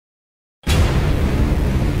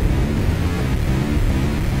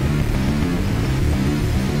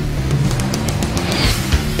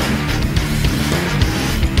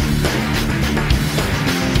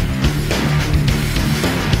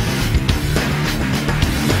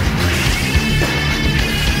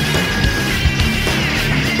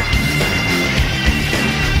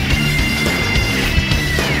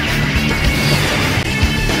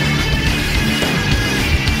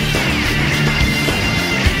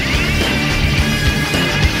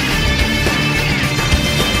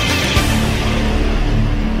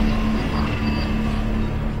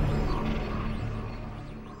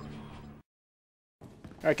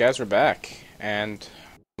Alright guys, we're back, and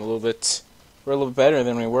we're a little bit better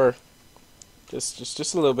than we were.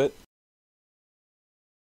 Just a little bit.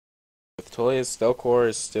 With Tolia's Delcor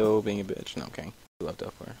is still being a bitch. No, okay. I love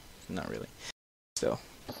Delcor. Not really. Still.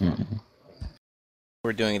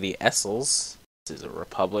 We're doing the Esseles. This is a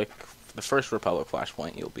Republic, the first Republic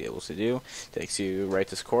flashpoint you'll be able to do. Takes you right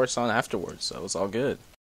to Coruscant afterwards, so it's all good.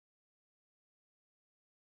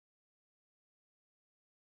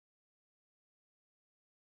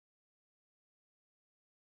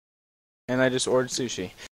 And I just ordered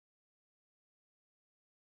sushi.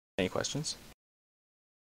 Any questions?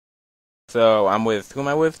 So, who am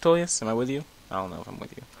I with, Tolius? Am I with you? I don't know if I'm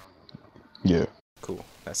with you. Yeah. Cool.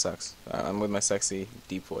 That sucks. I'm with my sexy,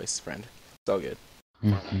 deep voice friend. It's all good.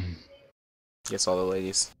 Gets all the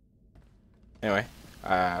ladies. Anyway,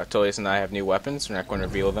 Tolius and I have new weapons. We're not going to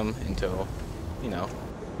reveal them until,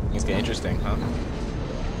 things get interesting, huh?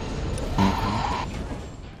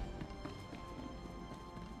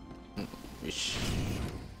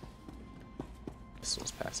 This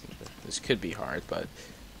was passenger. This could be hard, but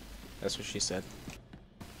that's what she said.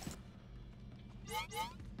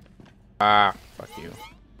 Ah, fuck you.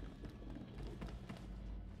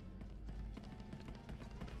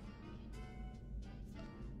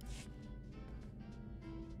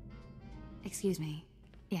 Excuse me.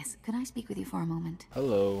 Yes, could I speak with you for a moment?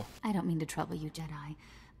 Hello. I don't mean to trouble you, Jedi,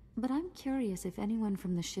 but I'm curious if anyone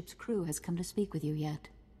from the ship's crew has come to speak with you yet.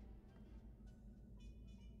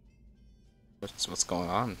 What's going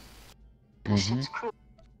on?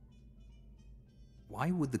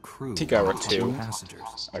 Why would the crew He got two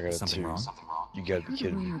passengers? I got Something two. wrong? You gotta be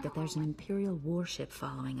kidding me. Rumor that there's an Imperial warship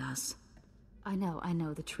following us. I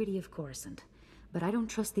know, the Treaty of Coruscant, but I don't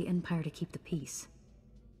trust the Empire to keep the peace.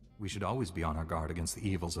 We should always be on our guard against the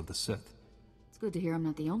evils of the Sith. It's good to hear I'm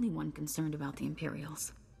not the only one concerned about the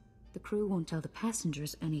Imperials. The crew won't tell the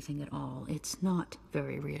passengers anything at all. It's not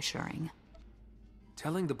very reassuring.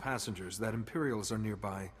 Telling the passengers that Imperials are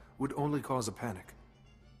nearby would only cause a panic.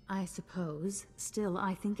 I suppose. Still,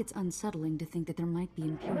 I think it's unsettling to think that there might be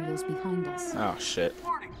Imperials behind us. Oh, shit.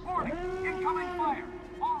 Warning! Incoming fire!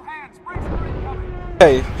 All hands, brakes are incoming!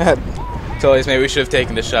 Hey, Tolius, maybe we should have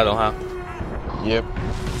taken the shuttle, huh? Yep.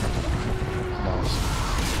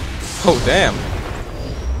 Oh, damn.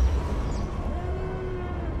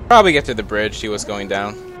 Probably get to the bridge, see what's going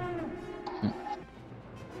down.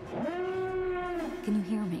 Can you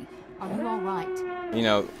hear me? Are you alright?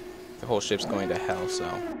 The whole ship's going to hell, so...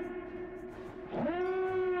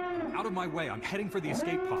 Out of my way, I'm heading for the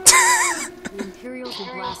escape pod. The Imperials will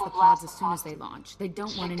blast the pods as soon as they launch. They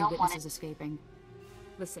don't want any witnesses escaping.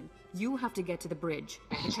 Listen, you have to get to the bridge.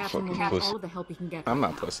 The captain will need all of the help he can get. I'm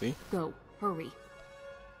not pussy. Go, hurry.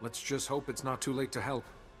 Let's just hope it's not too late to help.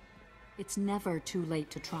 It's never too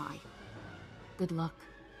late to try. Good luck.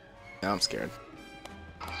 Now I'm scared.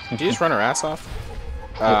 Did you just run her ass off?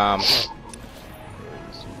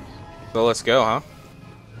 So let's go, huh?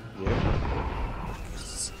 Yeah.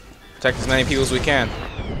 Protect as many people as we can.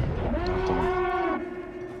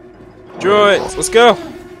 Droids, let's go!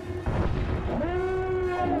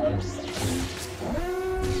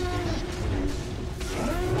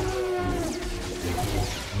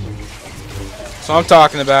 That's what I'm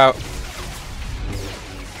talking about.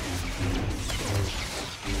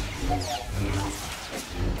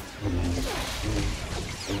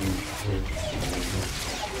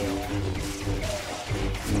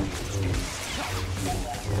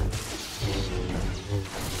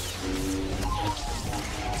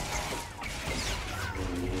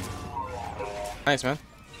 Nice, man.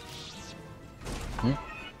 A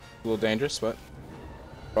little dangerous, but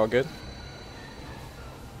all good.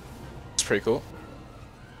 It's pretty cool.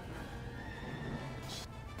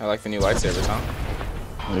 I like the new lightsabers, huh?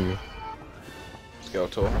 There you go. Let's go,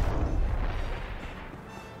 tool.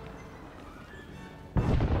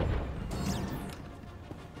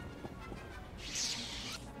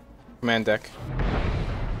 Command deck.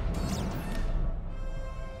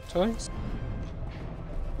 Toys?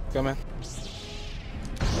 Go, man.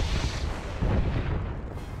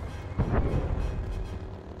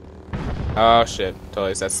 Oh shit,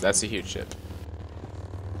 Toys, that's a huge ship.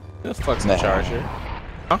 Who the fuck's in charge here?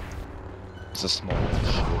 Huh? It's a small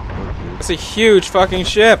ship. It's a huge fucking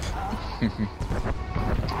ship!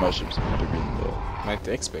 My ship's bigger than that. My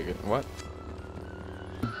dick's bigger. What?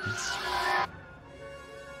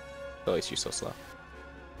 At least you're so slow.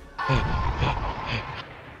 Fat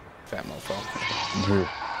mofo.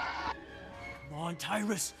 Come on,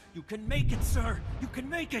 Tyrus. You can make it, sir. You can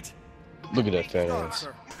make it. Look at that fat Go on, ass.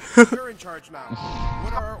 sir. You're in charge now.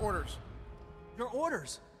 What are our orders? Your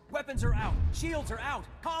orders. Weapons are out. Shields are out.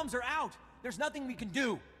 Comms are out. There's nothing we can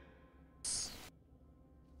do.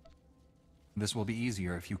 This will be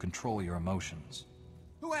easier if you control your emotions.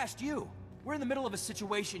 Who asked you? We're in the middle of a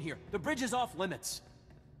situation here. The bridge is off limits.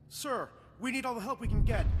 Sir, we need all the help we can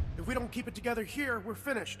get. If we don't keep it together here, we're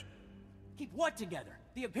finished. Keep what together?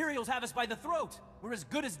 The Imperials have us by the throat. We're as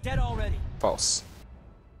good as dead already. False.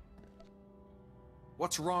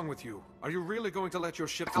 What's wrong with you? Are you really going to let your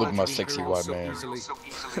ship Look at my the sexy Imperials white man. easily?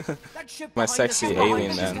 That ship My behind sexy us is behind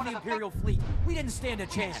alien us man. is the Imperial fleet. We didn't stand a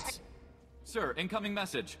chance. Sir, incoming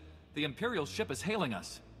message. The Imperial ship is hailing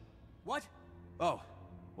us. What? Oh,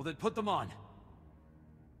 well then put them on.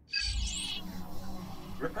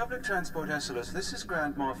 Republic Transport Esseles, this is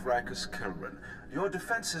Grand Moff Rikus Kilran. Your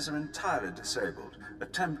defenses are entirely disabled.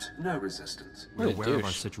 Attempt no resistance. We're What a aware of our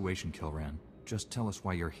douche. situation, Kilran. Just tell us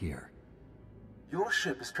why you're here. Your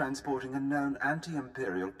ship is transporting a known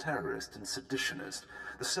anti-imperial terrorist and seditionist,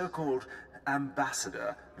 the so-called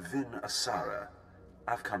Ambassador Vin Asara.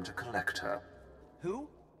 I've come to collect her. Who?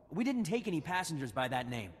 We didn't take any passengers by that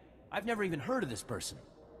name. I've never even heard of this person.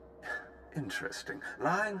 Interesting.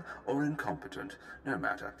 Lying or incompetent, no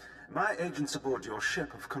matter. My agents aboard your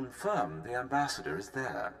ship have confirmed the Ambassador is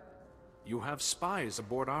there. You have spies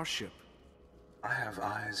aboard our ship. I have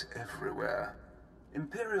eyes everywhere.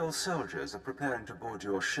 Imperial soldiers are preparing to board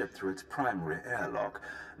your ship through its primary airlock.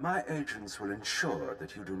 My agents will ensure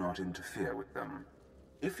that you do not interfere with them.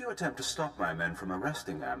 If you attempt to stop my men from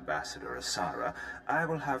arresting Ambassador Asara, I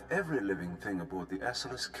will have every living thing aboard the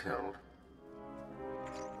Esseles killed.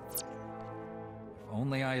 If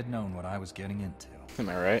only I had known what I was getting into. Am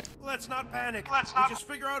I right? Let's not panic. We just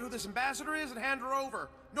figure out who this ambassador is and hand her over.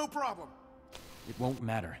 No problem. It won't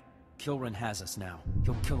matter. Kilran has us now.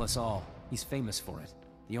 He'll kill us all. He's famous for it.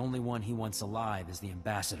 The only one he wants alive is the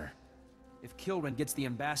Ambassador. If Kilran gets the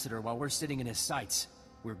Ambassador while we're sitting in his sights,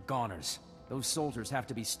 we're goners. Those soldiers have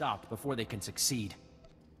to be stopped before they can succeed.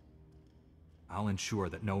 I'll ensure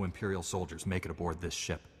that no Imperial soldiers make it aboard this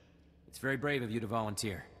ship. It's very brave of you to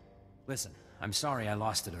volunteer. Listen, I'm sorry I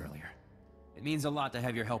lost it earlier. It means a lot to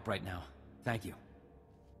have your help right now. Thank you.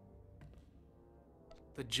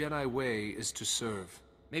 The Jedi way is to serve.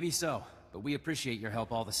 Maybe so, but we appreciate your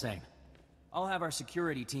help all the same. I'll have our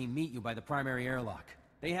security team meet you by the primary airlock.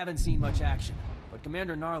 They haven't seen much action, but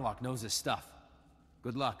Commander Narlock knows his stuff.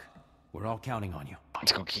 Good luck. We're all counting on you.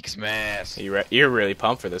 Let's go kick some ass. You're really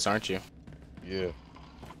pumped for this, aren't you? Yeah.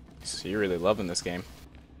 So you're really loving this game.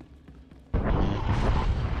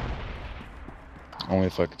 Only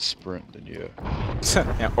if I could sprint, then yeah.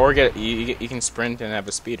 Yeah, or you can sprint and have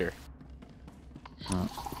a speeder. Huh.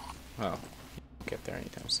 Well, get there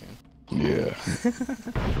anytime soon. Yeah.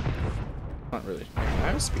 Not really. Do I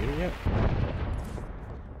have a speeder yet?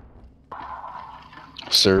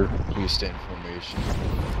 Sir, please stay in formation.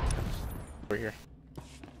 Over here.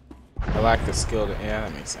 I lack the skill to. Yeah,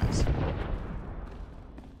 that makes sense.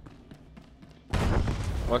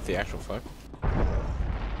 What the actual fuck?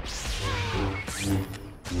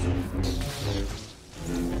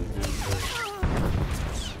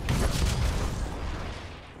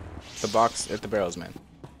 The box at the barrels, man.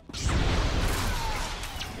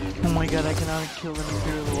 Oh my god, I cannot kill an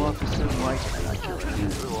Imperial officer. Why can I kill an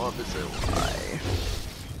Imperial officer? Why?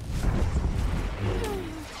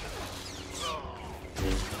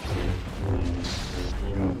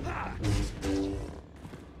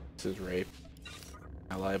 This is rape.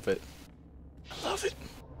 I love it. I love it.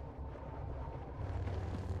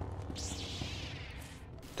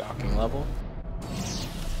 Docking level.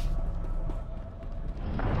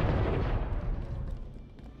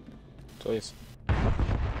 Please. Where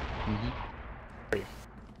are you?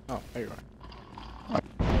 Oh, there you are.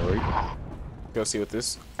 Alright. Go see what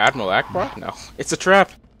this Admiral Akbar? No, it's a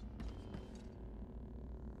trap.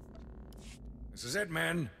 This is it,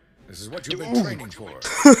 man. This is what you've been training for.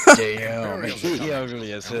 Damn, he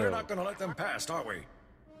ugly as We're hell. not gonna let them past, are we?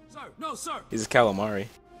 Sir, no, sir. He's a calamari.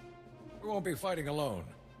 We won't be fighting alone.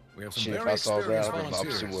 We have some Shit, if very I saw that, experienced I'd go the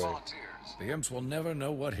volunteers. opposite way. The imps will never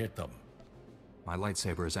know what hit them. My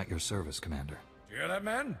lightsaber is at your service, Commander. You hear that,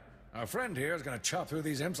 man? Our friend here is gonna chop through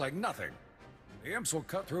these imps like nothing. The imps will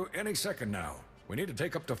cut through any second now. We need to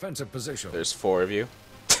take up defensive position. There's 4 of you.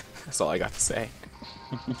 That's all I got to say.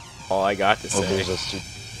 All I got to Oh, say. there's us two.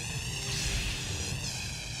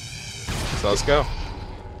 So let's go.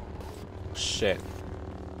 Shit.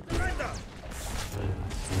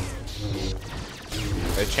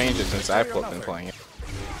 They changed it since I've been playing it.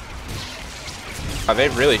 Oh,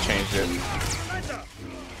 they've really changed it.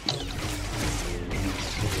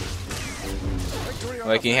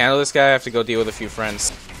 Like, you handle this guy, I have to go deal with a few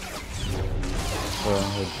friends.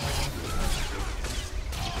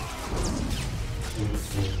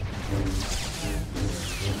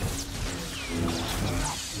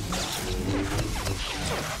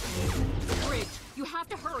 The bridge. You have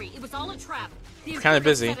to hurry. It was all a trap. The Kind of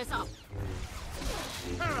busy. set us up.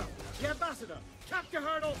 Hera, the ambassador. Capture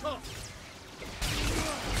her at all costs.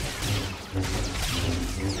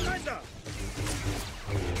 Surrender.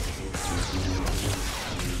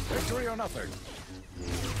 Victory or nothing.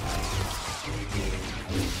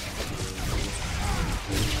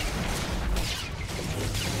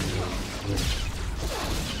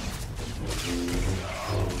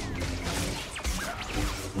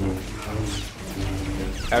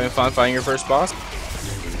 Having fun fighting your first boss?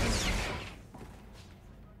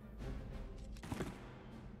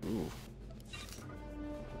 Ooh.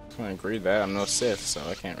 I agree with that. I'm no Sith, so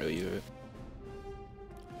I can't really use it.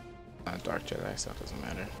 Not Dark Jedi, so it doesn't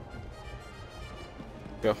matter.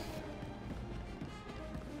 Go.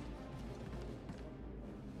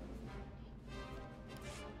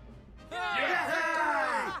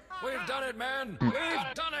 We've done it, man! We've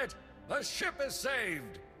done it! The ship is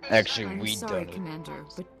saved! Actually, I'm we sorry, done it. Commander,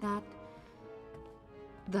 but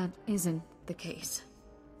that isn't the case.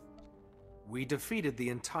 We defeated the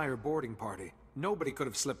entire boarding party. Nobody could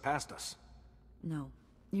have slipped past us. No,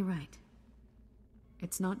 you're right.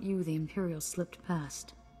 It's not you the Imperials slipped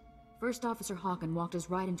past. First Officer Hawken walked us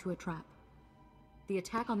right into a trap. The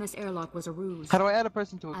attack on this airlock was a ruse. How do I add a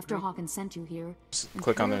person to a After group? Hawken sent you here, Just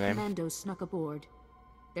click on their name. Commandos snuck aboard.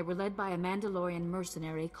 They were led by a Mandalorian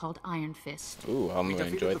mercenary called Iron Fist. Ooh, I'm We gonna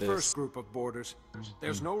defeated enjoy the this. first group of boarders.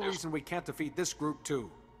 There's no reason we can't defeat this group too.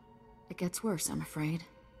 It gets worse, I'm afraid.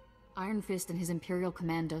 Iron Fist and his Imperial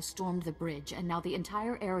commandos stormed the bridge, and now the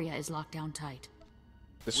entire area is locked down tight.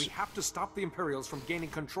 We have to stop the Imperials from gaining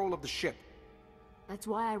control of the ship. That's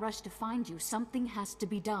why I rushed to find you. Something has to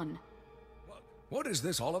be done. What is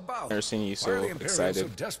this all about? Never seen you Why are so the Imperials excited. so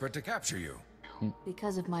desperate to capture you?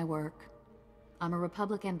 Because of my work. I'm a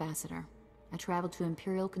Republic ambassador. I travel to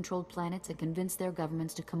Imperial-controlled planets and convince their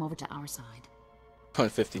governments to come over to our side.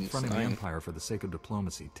 159. Fronting the Empire for the sake of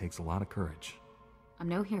diplomacy takes a lot of courage. I'm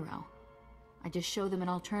no hero. I just show them an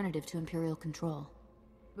alternative to Imperial control.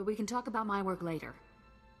 But we can talk about my work later.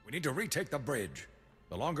 We need to retake the bridge.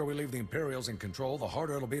 The longer we leave the Imperials in control, the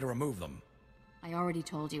harder it'll be to remove them. I already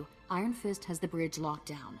told you, Iron Fist has the bridge locked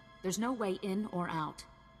down. There's no way in or out.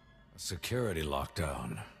 A security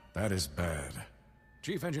lockdown. That is bad.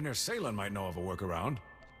 Chief Engineer Salen might know of a workaround.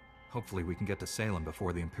 Hopefully we can get to Salem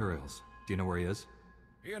before the Imperials. Do you know where he is?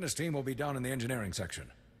 He and his team will be down in the engineering section.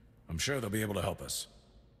 I'm sure they'll be able to help us.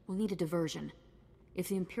 We'll need a diversion. If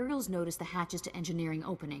the Imperials notice the hatches to engineering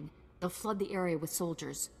opening, they'll flood the area with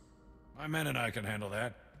soldiers. My men and I can handle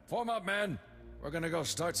that. Form up, men. We're gonna go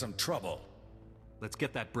start some trouble. Let's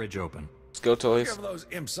get that bridge open. Let's go, Toys. Give those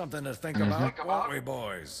imps something to think about, won't we,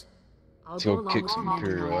 boys? I'll Let's go go along kick with some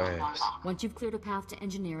Commander Imperial Nolan. ass. Once you've cleared a path to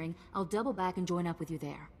engineering, I'll double back and join up with you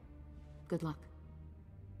there. Good luck.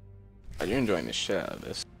 Oh, you're enjoying the shit out of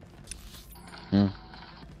this. Hmm.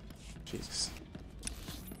 Jesus.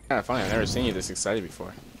 Kind of funny. I've never seen you this excited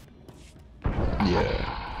before.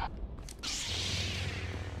 Yeah.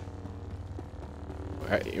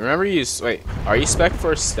 Remember you? Wait, are you spec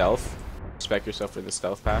for stealth? Spec yourself for the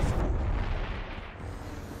stealth path?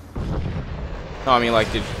 No, I mean like,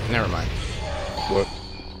 never mind. What?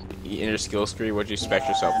 In your skill tree, what'd you spec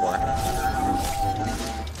yourself for?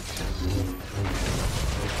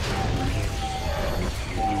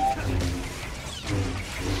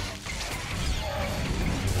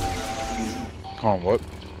 Hold on, what?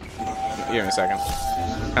 Here in a second.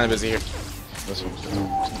 Kind of busy here. This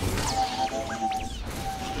one's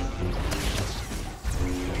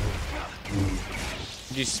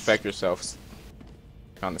Did you spec yourself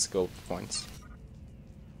on the skill points?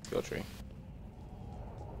 Skill tree.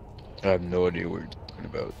 I have no idea what you're talking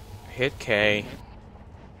about. Hit K.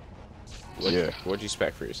 Yeah. What'd you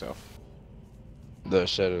spec for yourself? The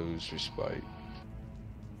Shadows Respite.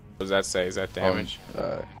 What does that say? Is that damage?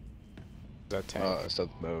 Is that tank? Stealth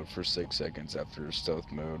mode for 6 seconds after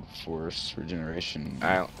stealth mode. Force regeneration.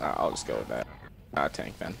 I'll just go with that.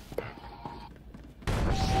 Tank then.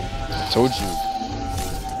 I told you.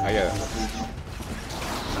 I get it.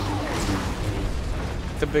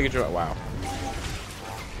 The bigger draw. Wow.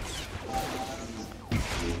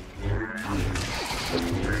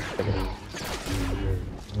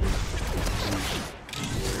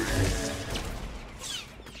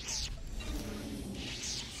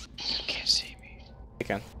 Can't see me. You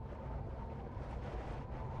can.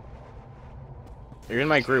 You're in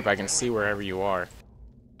my group. I can see wherever you are.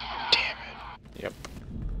 Damn it. Yep.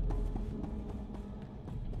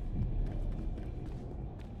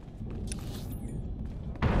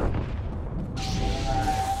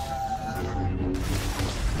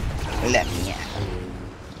 Let me out.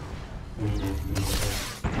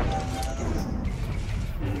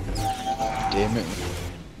 Damn it.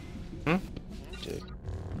 Hmm? Dick.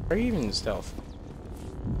 Are you even in stealth?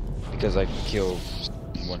 Because I can kill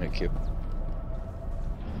when I kill.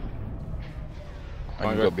 I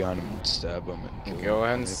can go behind him and stab him. And kill go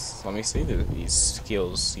ahead him. and let me see these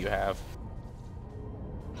skills you have.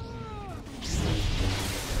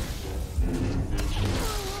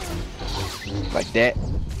 Like that.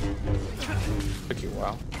 Took you a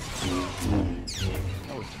while.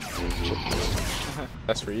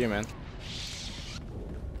 That's for you, man.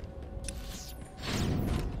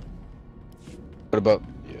 What about?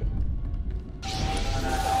 Yeah.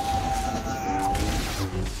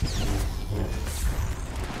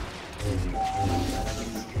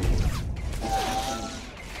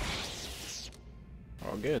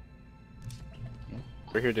 All good.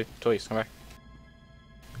 We're here, dude. Toys, come back.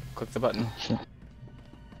 Click the button.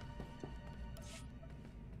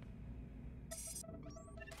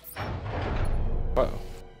 Uh-oh.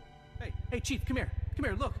 Hey, Chief, come here. Come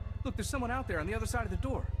here, look. Look, there's someone out there on the other side of the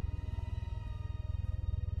door.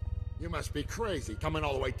 You must be crazy, coming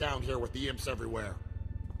all the way down here with the imps everywhere.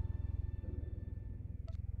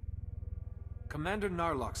 Commander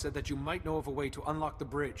Narlock said that you might know of a way to unlock the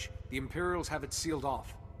bridge. The Imperials have it sealed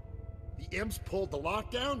off. The imps pulled the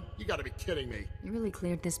lockdown? You gotta be kidding me. You really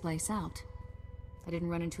cleared this place out. I didn't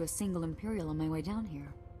run into a single Imperial on my way down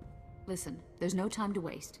here. Listen, there's no time to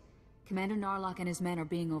waste. Commander Narlock and his men are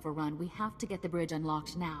being overrun. We have to get the bridge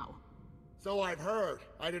unlocked now. So I've heard.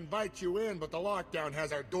 I'd invite you in, but the lockdown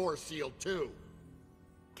has our doors sealed too.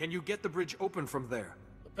 Can you get the bridge open from there?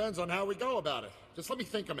 Depends on how we go about it. Just let me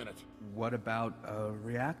think a minute. What about a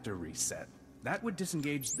reactor reset? That would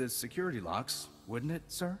disengage the security locks, wouldn't it,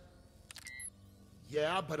 sir?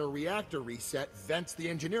 Yeah, but a reactor reset vents the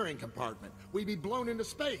engineering compartment. We'd be blown into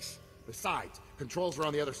space. Besides, controls are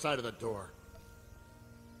on the other side of the door.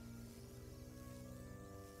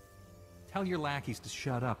 Tell your lackeys to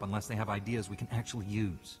shut up unless they have ideas we can actually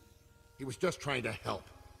use. He was just trying to help.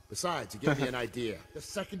 Besides, he gave me an idea. The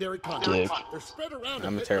secondary conduit. They're spread around.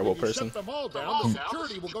 I'm a terrible person. If you shut them all down, the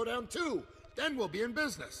security will go down too. Then we'll be in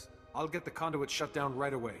business. I'll get the conduit shut down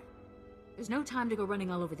right away. There's no time to go running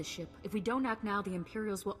all over the ship. If we don't act now, the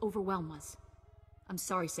Imperials will overwhelm us. I'm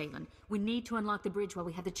sorry, Salen. We need to unlock the bridge while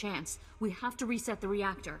we have the chance. We have to reset the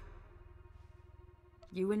reactor.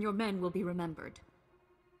 You and your men will be remembered.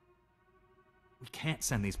 We can't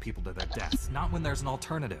send these people to their deaths, not when there's an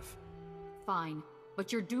alternative. Fine,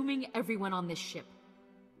 but you're dooming everyone on this ship.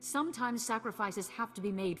 Sometimes sacrifices have to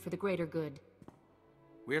be made for the greater good.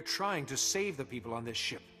 We're trying to save the people on this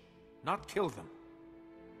ship, not kill them.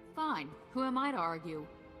 Fine. Who am I to argue?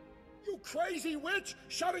 You crazy witch!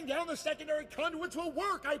 Shutting down the secondary conduits will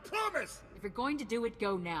work, I promise! If you're going to do it,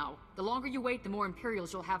 go now. The longer you wait, the more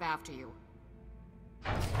Imperials you'll have after you.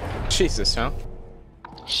 Jesus, huh?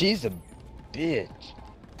 She's a bitch.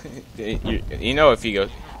 you know, if you go,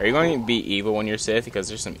 are you going to be evil when you're Sith? Because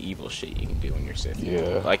there's some evil shit you can do when you're Sith.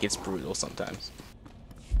 Yeah. Like, it's brutal sometimes.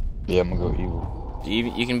 Yeah, I'm gonna go evil.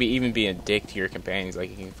 You can even be a dick to your companions. Like,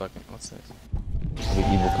 you can fucking, what's this? The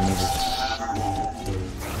evil Knievel.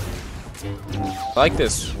 I like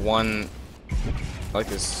this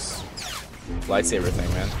lightsaber thing,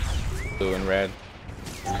 man. Blue and red.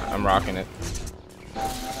 I'm rocking it.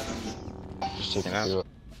 Just take it out.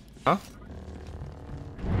 Huh?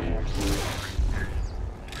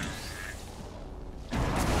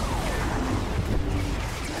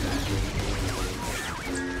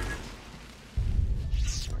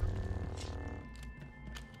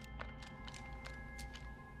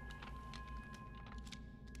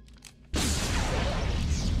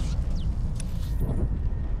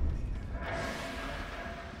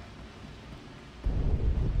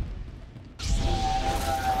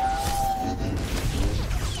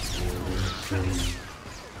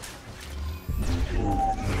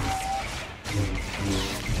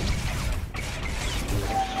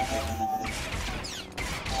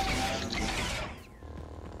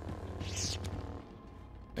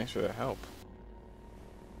 Thanks for the help.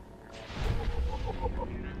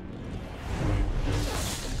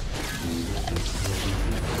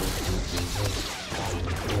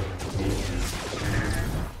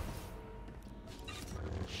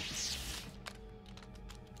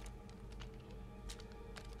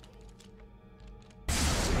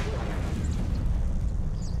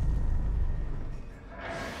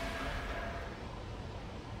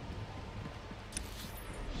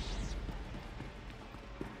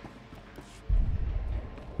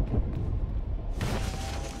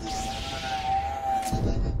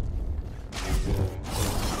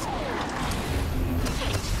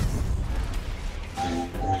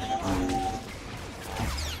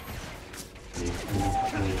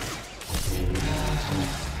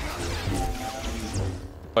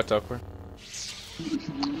 What, Tucker?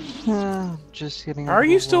 Just getting. How are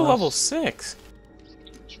you still level 6?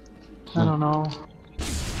 I don't know.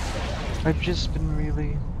 I've just been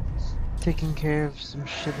really taking care of some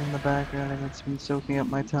shit in the background, and it's been soaking up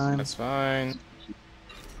my time. That's fine.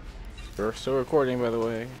 We're still recording, by the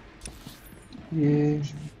way. Yeah.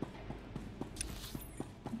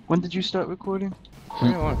 When did you start recording? A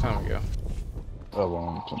long time ago. A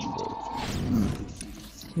long time ago.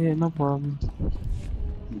 Yeah, no problem.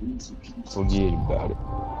 Forget about it.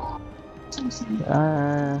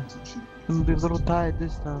 I'm gonna be a little tired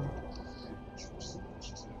this time.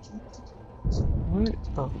 What the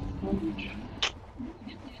fudge?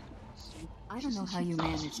 I don't know how you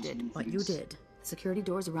managed it, but you did. The security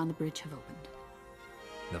doors around the bridge have opened.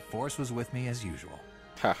 The Force was with me as usual.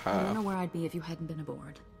 I don't know where I'd be if you hadn't been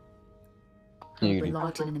aboard. Probably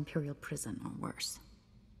locked in an Imperial prison or worse.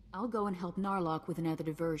 I'll go and help Narlock with another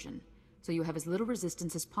diversion, so you have as little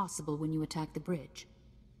resistance as possible when you attack the bridge.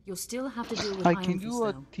 You'll still have to deal with I can do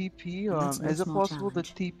a TP. Is it possible to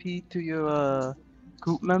TP to your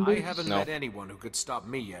group members? I haven't met anyone who could stop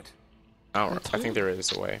me yet. Oh, I think there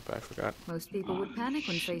is a way, but I forgot. Most people would panic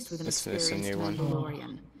when faced with an It's a experienced new one.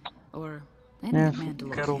 Mandalorian. Or any Yeah, Mandalorian.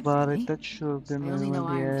 forget about it. That should have been I only one know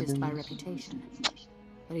of the Iron Fist by add-ins. reputation.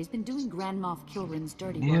 But he's been doing Grand Moff Kilrin's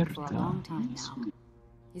dirty work for a long time now.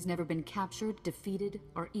 He's never been captured, defeated,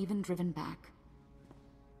 or even driven back.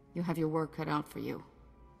 You have your work cut out for you.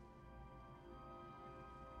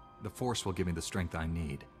 The Force will give me the strength I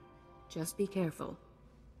need. Just be careful.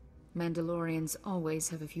 Mandalorians always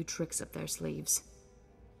have a few tricks up their sleeves.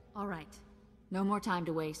 All right. No more time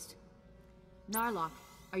to waste. Narlock,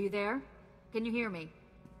 are you there? Can you hear me?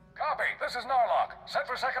 Copy. This is Narlock. Set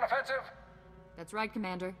for second offensive? That's right,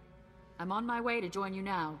 Commander. I'm on my way to join you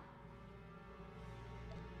now.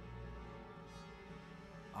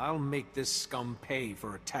 I'll make this scum pay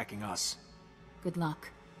for attacking us. Good luck.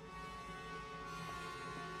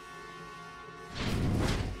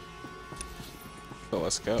 So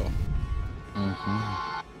let's go.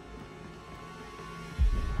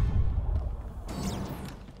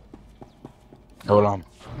 Hold on.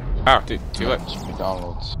 Oh, dude, too late.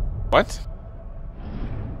 McDonald's. What?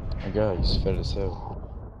 My guy, he's fed as hell.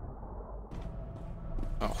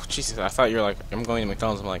 Oh, Jesus, I thought you were like, I'm going to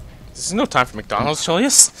McDonald's. I'm like, this is no time for McDonald's,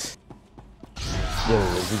 Julius.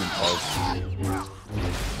 Yeah, we can pause.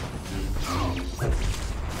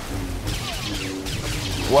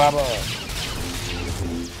 Wabba!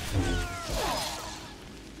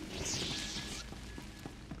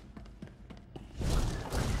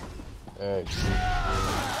 Hey.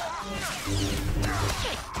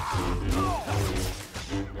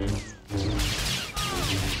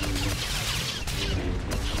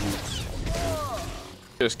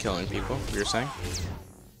 Just killing people, you're saying?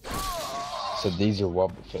 So these are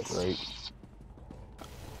Wobba Fett, right?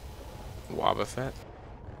 Wobba Fett?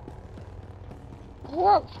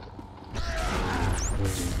 What?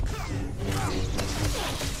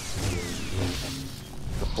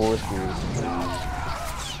 The Force is...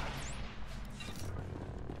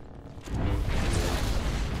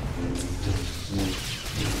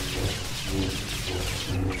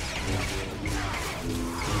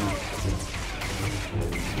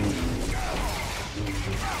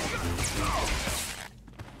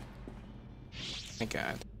 Thank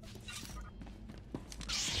God.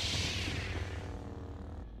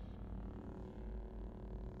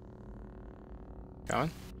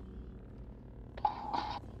 Going?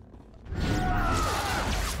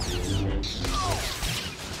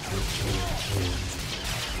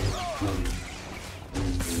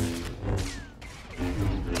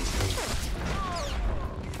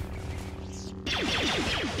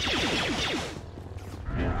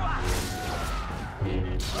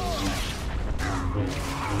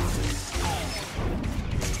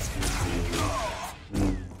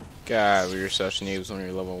 God, we were such noobs when we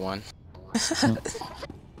were level 1.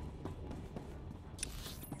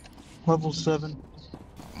 Level 7.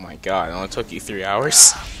 Oh my God, it only took you 3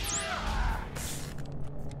 hours.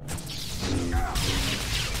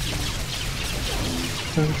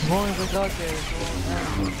 As long as I got there, it's a long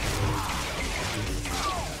time.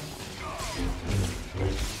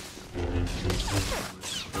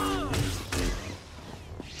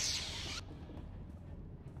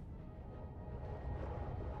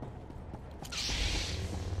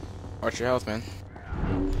 Watch your health, man.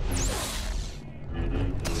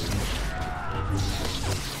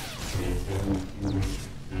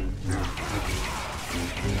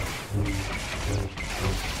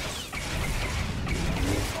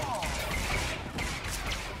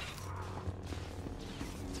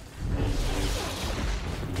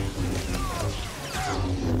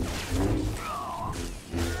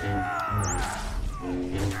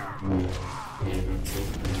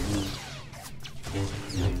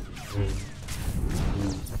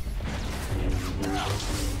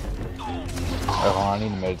 Oh, I need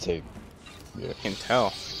to meditate. Yeah, I can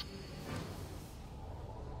tell.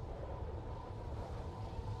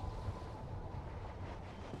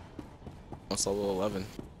 Almost level 11.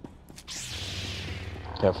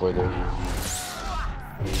 Halfway there.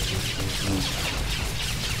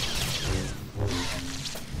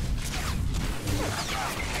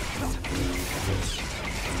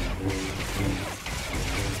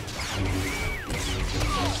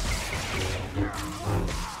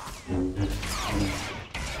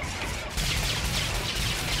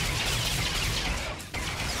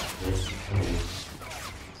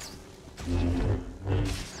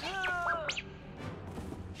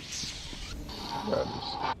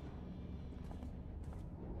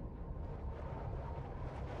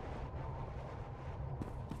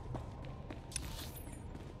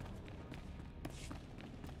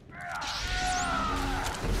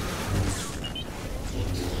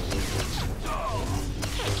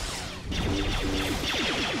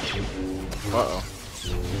 Uh-oh.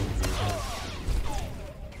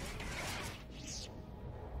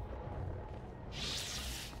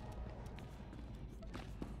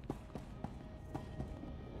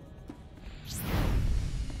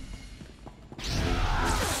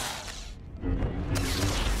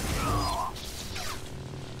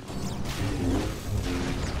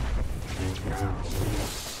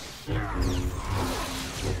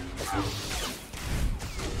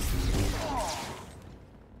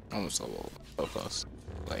 Almost level so close.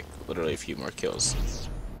 Like literally a few more kills.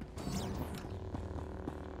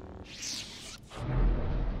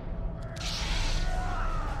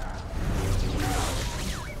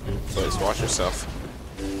 Please watch yourself.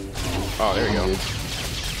 Oh, there you go.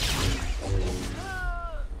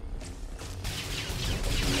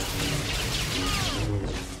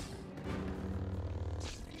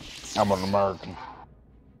 I'm an American.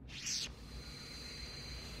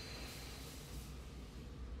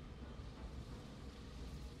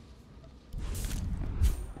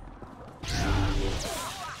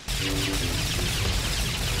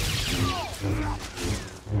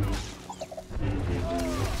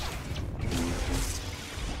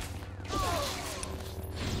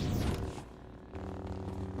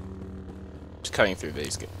 Just cutting through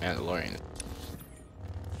these Mandalorians.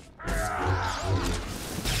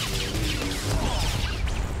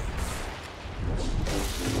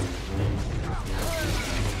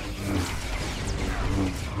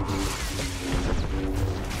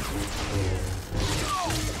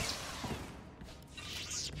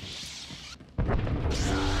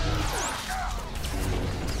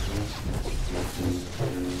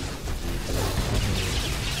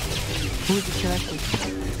 Who is the character?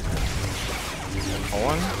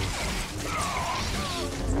 One?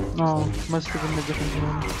 Oh, must have been a different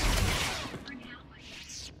one.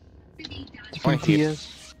 Different heal.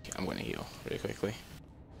 TS. I'm gonna heal really quickly.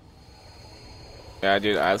 Yeah,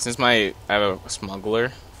 dude. Since I have a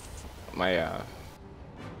smuggler, a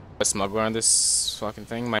smuggler on this fucking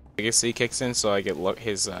thing, my legacy kicks in, so I get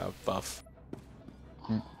his buff,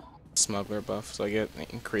 smuggler buff, so I get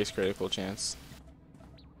increased critical chance.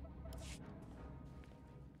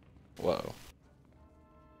 Whoa.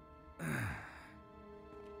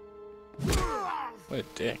 What a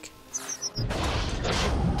dick.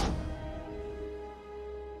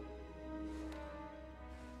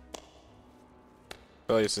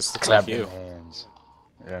 Oh, it's just looks like you. Hands.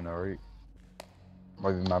 Yeah, no, right?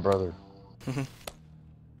 Maybe my brother. I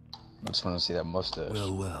just want to see that mustache.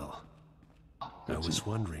 Well, well. I was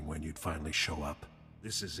wondering when you'd finally show up.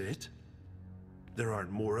 This is it? There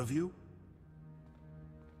aren't more of you?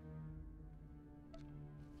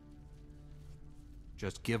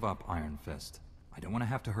 Just give up, Iron Fist. I don't want to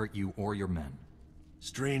have to hurt you or your men.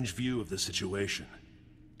 Strange view of the situation.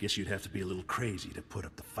 Guess you'd have to be a little crazy to put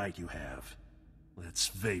up the fight you have. Let's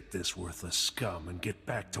vape this worthless scum and get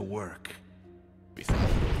back to work.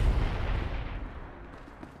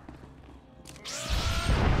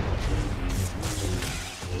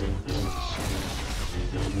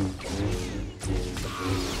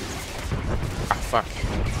 Fuck.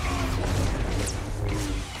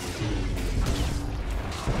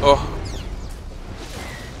 Oh.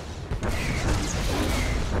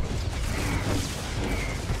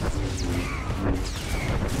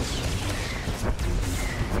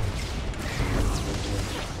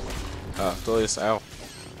 Throw this out.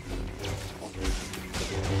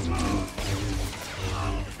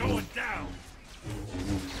 Going down.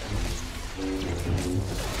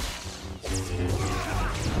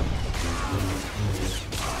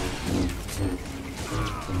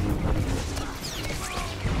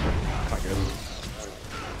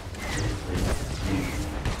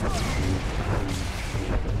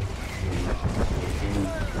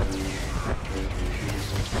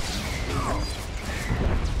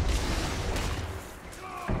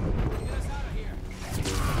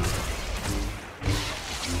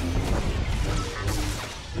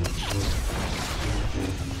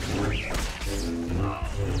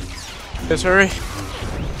 Just hurry.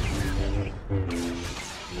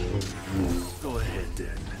 Go ahead,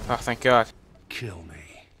 then. Oh, thank God. Kill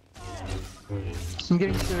me. I'm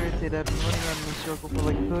getting so irritated. I've been running around in a circle for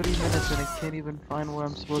like 30 minutes and I can't even find where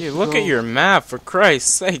I'm supposed to go. Look at your map, for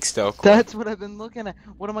Christ's sake, Stoke. That's what I've been looking at.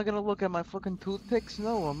 What am I gonna look at? My fucking toothpicks?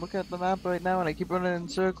 No, I'm looking at the map right now and I keep running in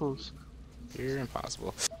circles. You're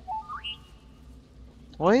impossible.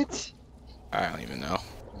 What? I don't even know.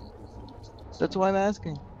 That's why I'm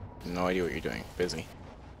asking. No idea what you're doing. Busy.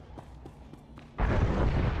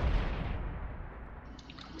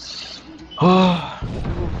 Oh,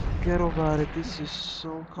 forget about it. This is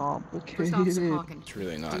so complicated. First Officer Hawkins, It's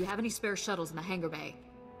really not. do you have any spare shuttles in the hangar bay?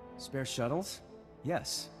 Spare shuttles?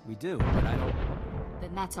 Yes, we do, but I don't...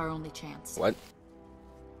 Then that's our only chance. What?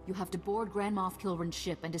 You have to board Grand Moff Kilrin's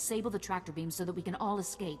ship and disable the tractor beam so that we can all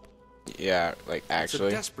escape. Yeah, like, actually.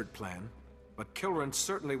 It's a desperate plan, but Kilrin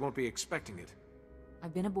certainly won't be expecting it.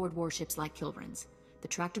 I've been aboard warships like Kilrin's. The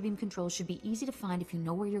tractor beam controls should be easy to find if you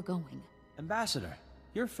know where you're going. Ambassador,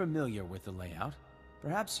 you're familiar with the layout.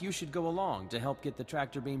 Perhaps you should go along to help get the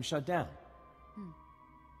tractor beam shut down.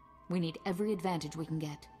 We need every advantage we can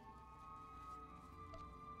get.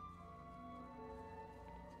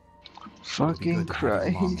 Fucking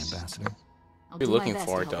Christ. I'll Be do looking my best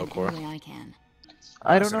for to it, help in Delcor. any way I can.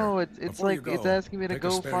 I don't know, it's Before you like, it's go, asking me to take a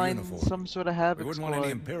go spare find uniform. some sort of We habit wouldn't squad. want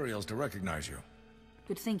any Imperials to recognize you.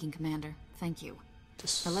 Good thinking, Commander. Thank you.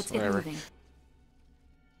 Just Now let's whatever. get moving.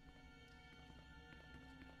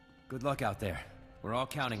 Good luck out there. We're all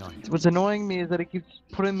counting on you. What's annoying me is that it keeps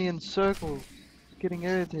putting me in circles. It's getting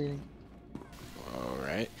irritating.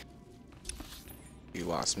 Alright. You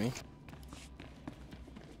lost me.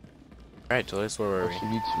 Alright, Julius, where were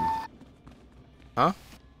we? Huh?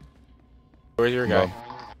 Where's your guy? No.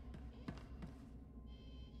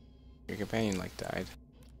 Your companion, like, died.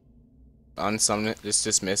 Unsummon it, just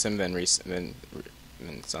dismiss him, then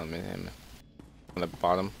summon him. On the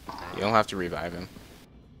bottom. You don't have to revive him.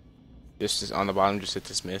 Just on the bottom, just hit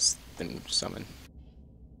dismiss, then summon.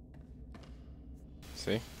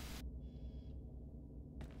 See?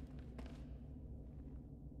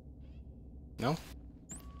 No?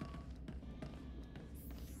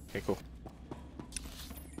 Okay, cool.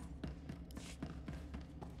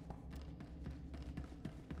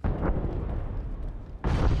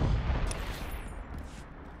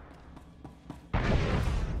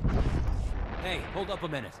 Hey, hold up a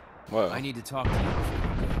minute. Whoa. I need to talk to you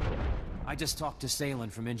before you go. I just talked to Salen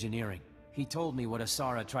from engineering. He told me what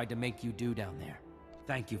Asara tried to make you do down there.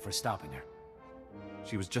 Thank you for stopping her.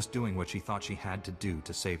 She was just doing what she thought she had to do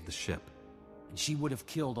to save the ship. And she would have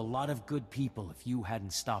killed a lot of good people if you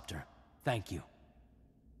hadn't stopped her. Thank you.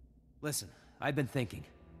 Listen, I've been thinking.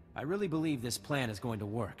 I really believe this plan is going to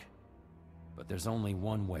work. But there's only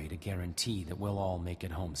one way to guarantee that we'll all make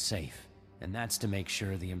it home safe. And that's to make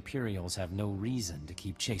sure the Imperials have no reason to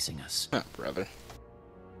keep chasing us. Brother.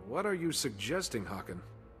 What are you suggesting, Hakan?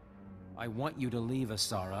 I want you to leave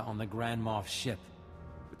Asara on the Grand Moff ship.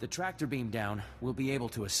 With the tractor beam down, we'll be able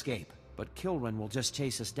to escape. But Kilrin will just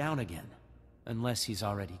chase us down again. Unless he's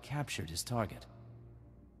already captured his target.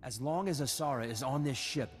 As long as Asara is on this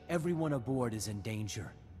ship, everyone aboard is in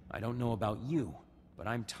danger. I don't know about you, but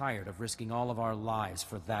I'm tired of risking all of our lives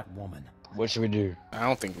for that woman. What should we do? I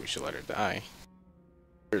don't think we should let her die.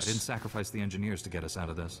 I didn't sacrifice the engineers to get us out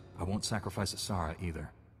of this. I won't sacrifice Asara either.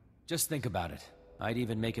 Just think about it. I'd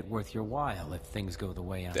even make it worth your while if things go the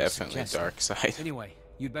way I'm Definitely suggesting. dark side. Anyway,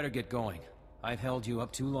 you'd better get going. I've held you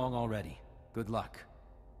up too long already. Good luck.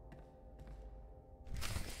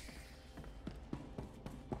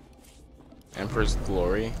 Emperor's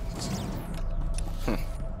Glory.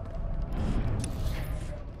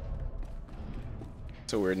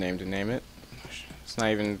 It's a weird name to name it. It's not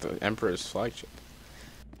even the Emperor's flagship.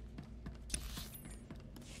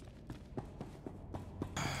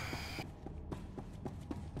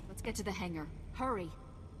 Let's get to the hangar. Hurry.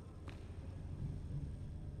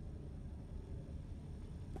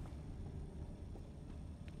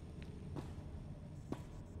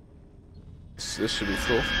 This should be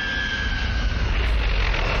cool.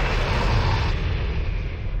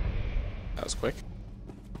 That was quick.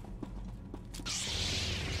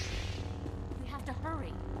 We have to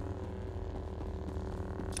hurry.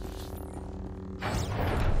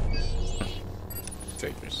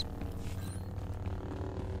 Takers.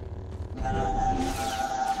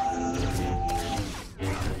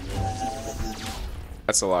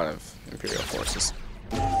 That's a lot of Imperial forces.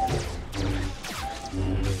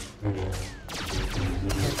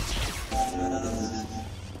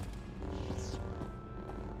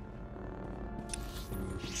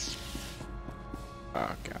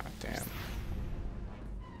 Oh, god damn.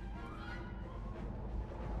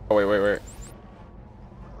 wait.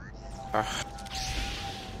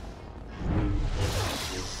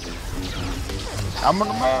 I'm an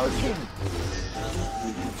American.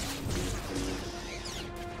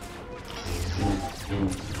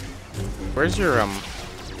 Where's your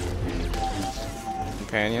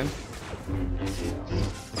companion?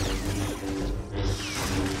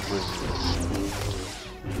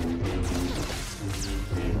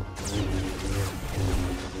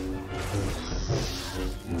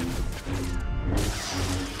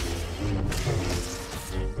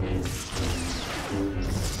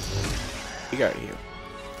 He got you.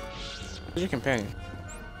 Where's your companion?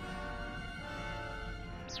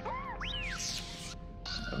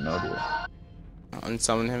 I have no idea.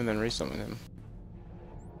 Unsummon him, then resummon him.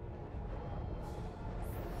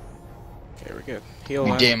 Okay, we're good. Heal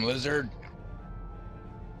You him. damn lizard.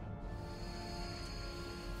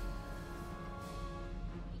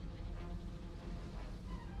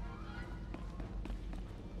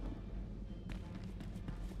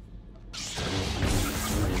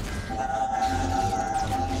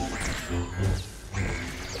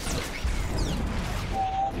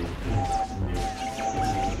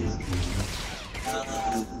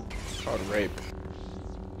 Called rape.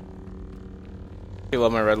 You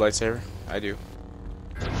love my red lightsaber? I do.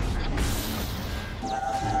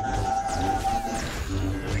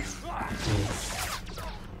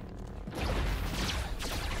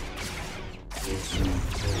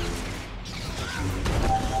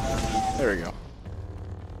 There we go.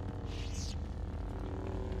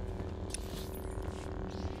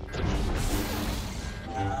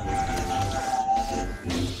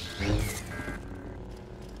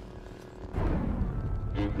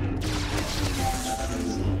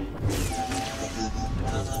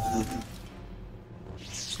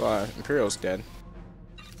 So, Imperial's dead.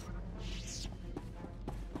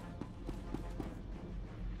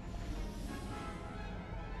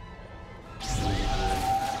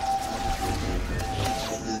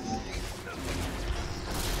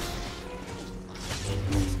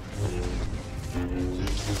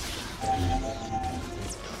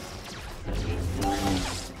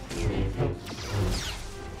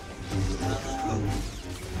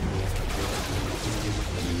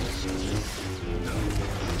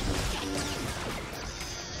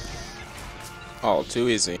 Oh, too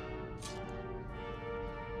easy.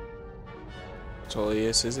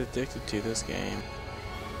 Tullius is addicted to this game.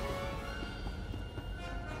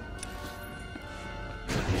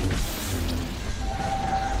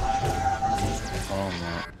 Oh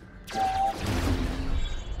man.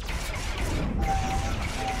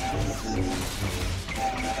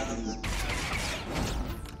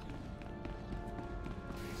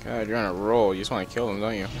 God, you're on a roll. You just want to kill them,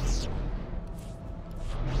 don't you?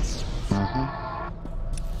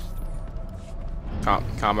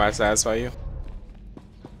 Combat satisfy you?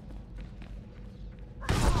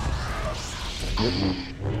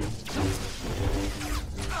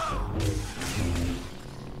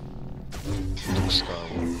 Luke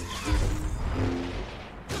Skywalker.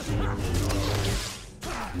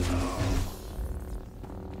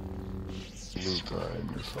 Luke, I am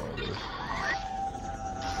your father.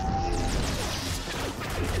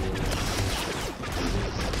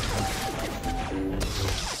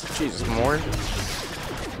 Jesus, more?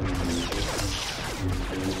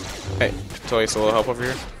 Hey, Tullius, a little help over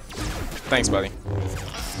here? Thanks, buddy.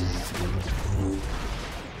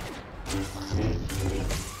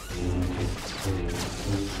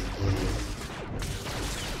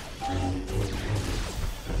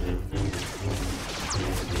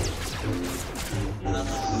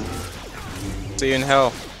 See you in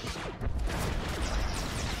hell.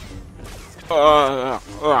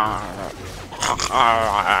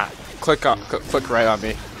 Click right on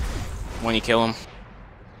me when you kill him.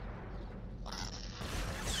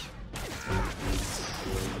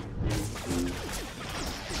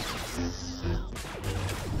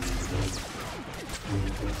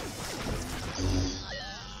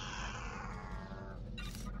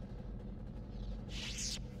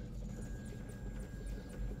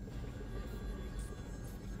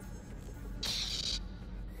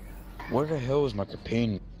 Where the hell is my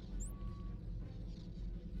companion?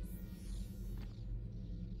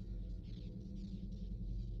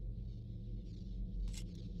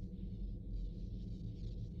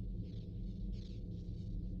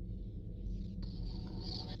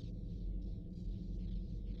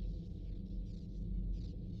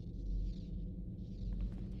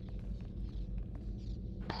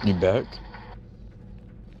 You back?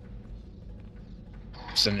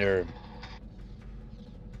 Send there.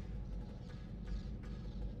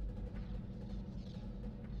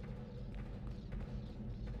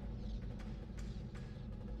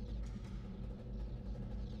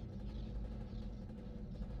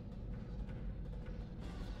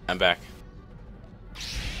 I'm back.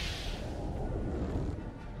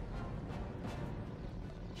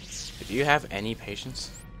 Do you have any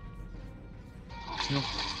patience? No.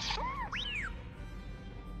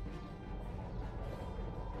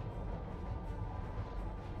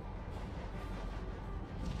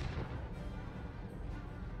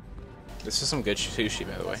 This is some good sushi,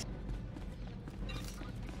 by the way.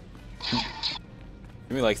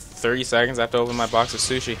 Give me like 30 seconds. I have to open my box of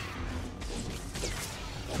sushi.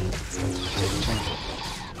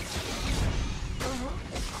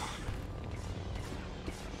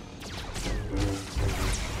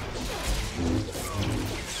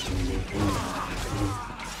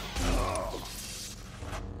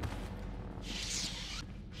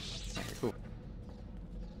 Cool.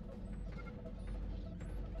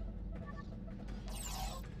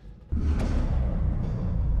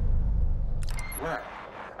 Well,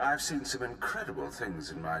 I've seen some incredible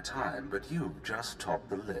things in my time, but you've just topped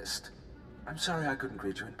the list. I'm sorry I couldn't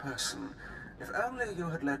greet you in person. If only you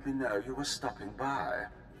had let me know you were stopping by.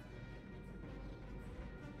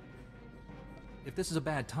 If this is a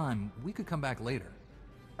bad time, we could come back later.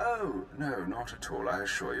 Oh, no, not at all, I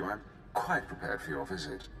assure you. I'm quite prepared for your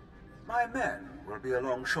visit. My men will be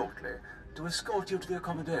along shortly to escort you to the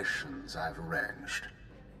accommodations I've arranged.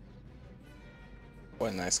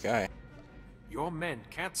 What a nice guy. Your men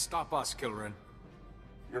can't stop us, Kilrin.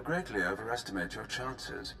 You greatly overestimate your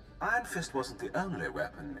chances. Iron Fist wasn't the only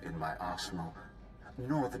weapon in my arsenal,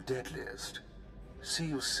 nor the deadliest. See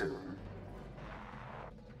you soon.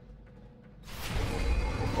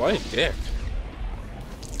 What a dick.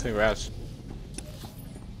 Congrats.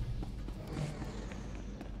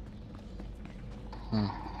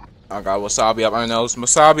 Oh god, wasabi up my nose.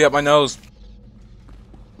 Wasabi up my nose.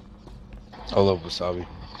 I love wasabi.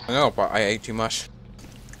 I know, but I ate too much.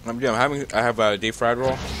 I have a deep fried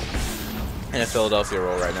roll and a Philadelphia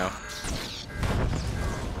roll right now.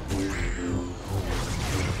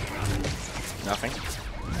 Nothing.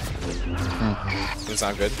 It's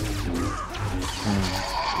not good.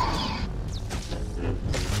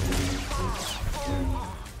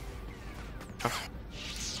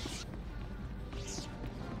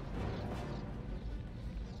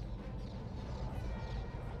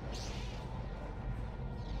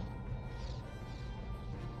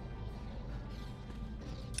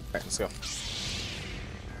 Alright, let's go.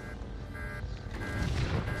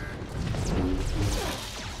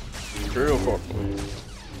 Real quick.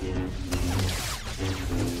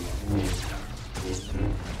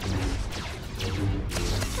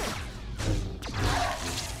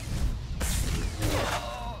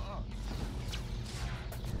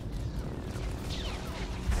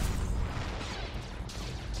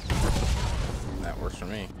 That works for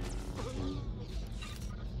me.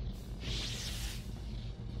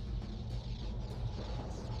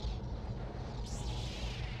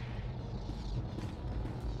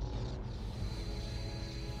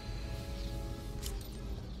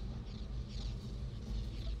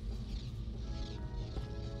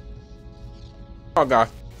 Oh god.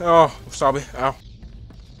 Oh, wasabi. Ow.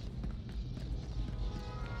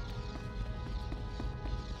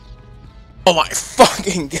 Oh my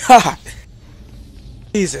fucking god.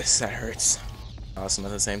 Jesus, that hurts. Awesome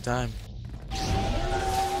at the same time.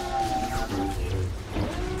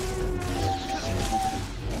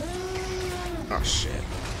 Oh shit.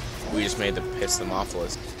 We just made the piss them off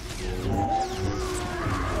list.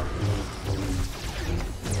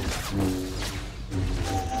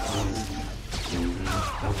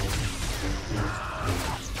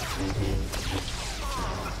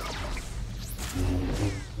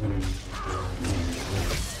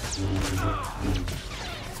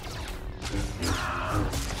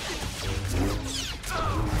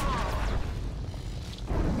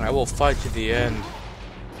 I will fight to the end.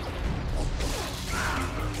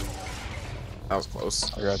 That was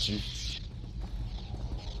close. I got you.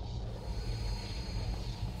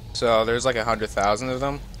 So there's like 100,000 of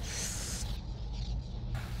them.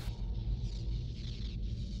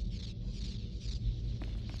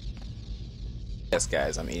 Yes,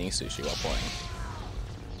 guys, I'm eating sushi while playing.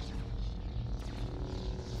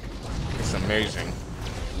 It's amazing.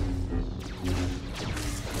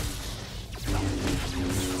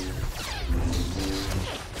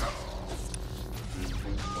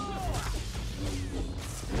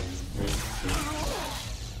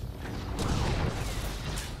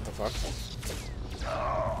 What the fuck?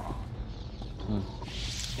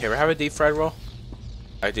 You ever have a deep fried roll?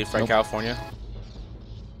 I deep fried California?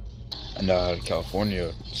 And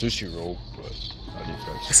California sushi roll, but I deep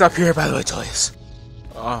fried. It's up here, by the way, Toys.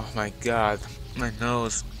 Oh my god, my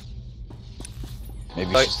nose.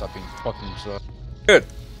 Maybe you should stop being fucking yourself. Dude,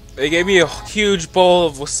 They gave me a huge bowl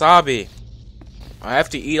of wasabi. I have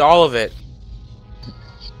to eat all of it.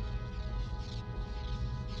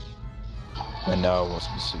 And now it wants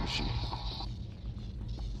to be sushi.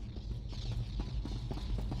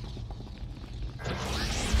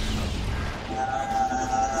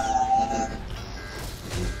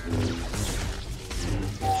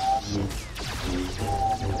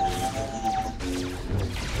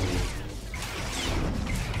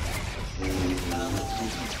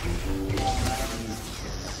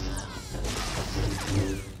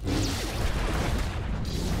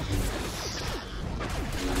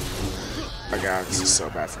 Oh my god, this is so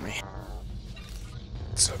bad for me.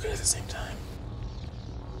 It's so good at the same time.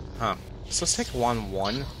 Huh. So let's take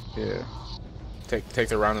 1-1. Yeah. Take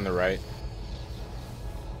the round on the right.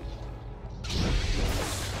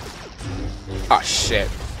 Oh shit.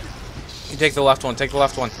 You take the left one, take the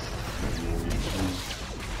left one.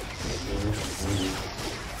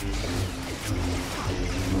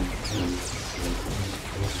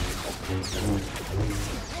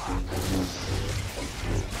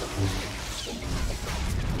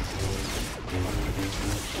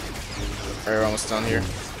 Alright, we're almost done here.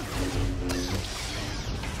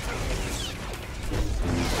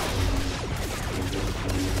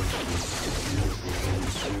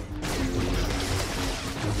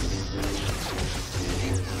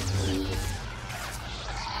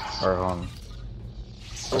 Alright,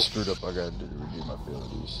 I screwed up. I gotta review my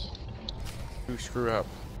abilities. You screw up.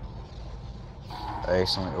 I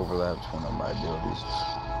accidentally overlapped one of my abilities.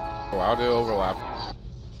 Oh, I'll do overlap.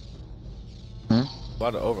 Hmm? A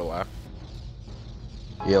lot of overlap.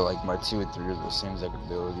 Yeah, like my 2 and 3 are the same exact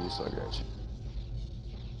abilities, so I got you.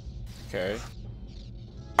 Okay.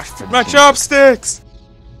 My chopsticks!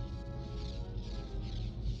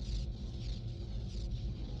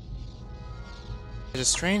 There's a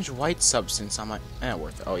strange white substance on my...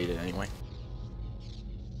 worth it. I'll eat it anyway.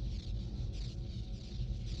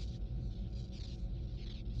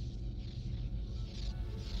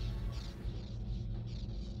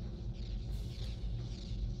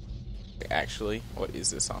 Actually, what is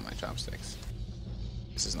this on my chopsticks?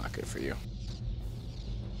 This is not good for you.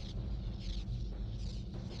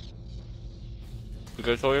 You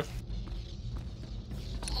good, Toya?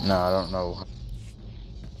 No, I don't know.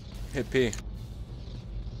 Hit P.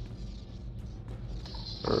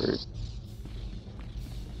 Alright.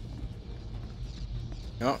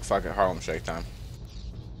 You know what? Fuck it. Harlem Shake time.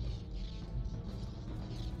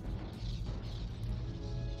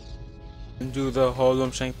 And do the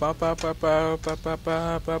Harlem Shake. Ba ba ba ba ba ba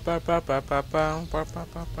ba ba ba ba ba ba ba ba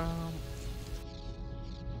ba ba.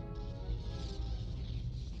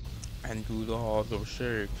 And do the Harlem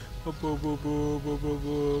Shake.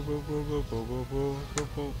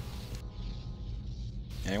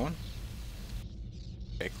 Anyone?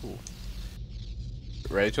 Okay, cool.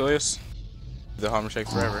 Ready, Julius? The Harlem Shake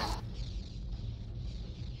forever.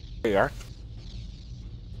 Here you are.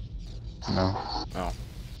 No. Oh.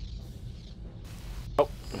 Oh,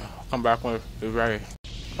 come back when you're ready.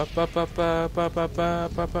 Ba ba ba ba ba ba ba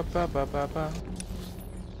ba ba ba ba ba ba.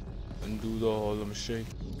 And do the Harlem Shake.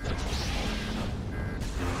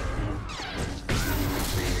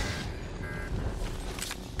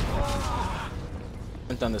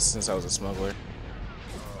 I've done this since I was a smuggler.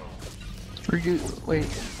 Are you wait?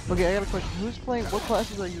 Okay, I got a question. Who's playing? What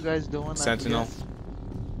classes are you guys doing? Sentinel.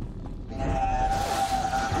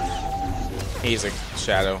 He's a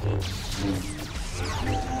shadow.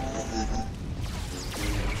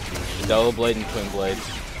 Double blade and twin blade.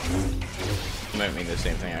 Might mean the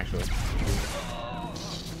same thing actually.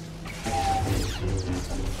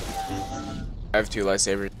 I have 2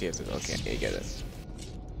 lightsabers. He has it. Okay, you get it.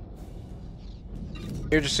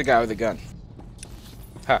 You're just a guy with a gun.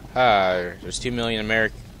 Ha ha. There's 2 million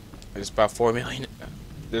Americans. There's about 4 million.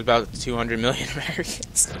 There's about 200 million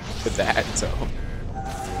Americans with that, so.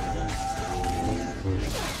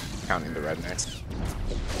 Counting the rednecks.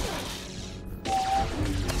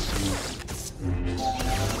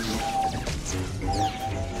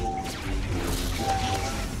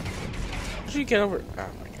 How did you get over? Oh,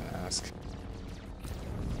 I'm not gonna ask.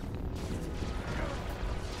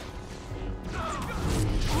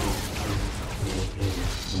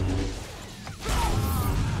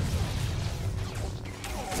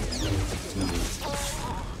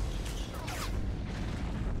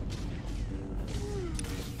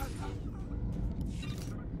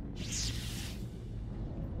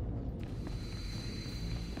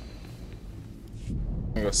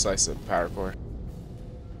 I'm gonna go slice the power core.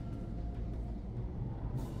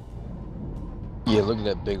 Yeah, look at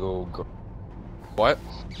that big old... What?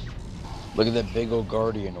 Look at that big old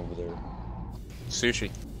guardian over there.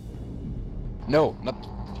 Sushi. No, not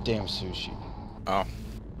the damn sushi. Oh.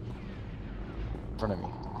 In front of me.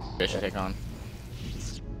 They should take on.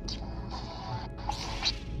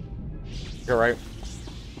 You're right.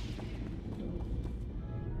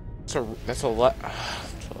 That's a lot.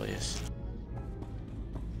 Totally is.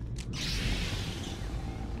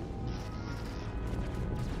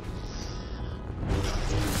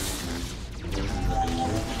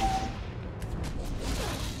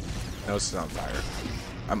 No, this is on fire.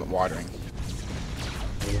 I'm watering.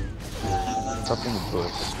 It's up in the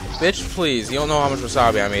bush. Bitch, please. You don't know how much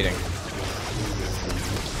wasabi I'm eating.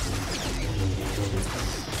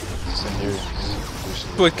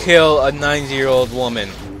 Would kill a 90-year-old woman.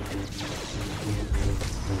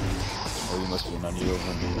 Oh, you must be a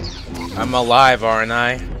 90-year-old woman. I'm alive, aren't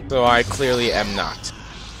I? So I clearly am not.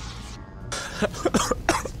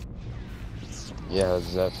 Yeah, how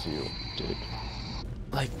does that feel, dude?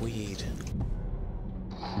 Like weed.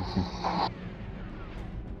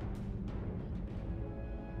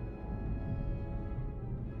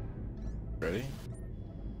 Ready?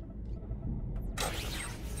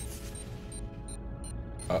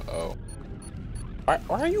 Uh-oh. Why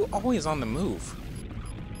are you always on the move?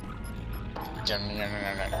 Got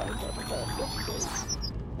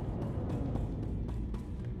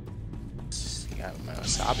my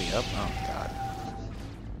wasabi up. Oh, God.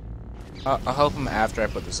 I'll help him after I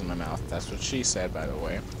put this in my mouth. That's what she said, by the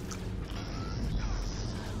way.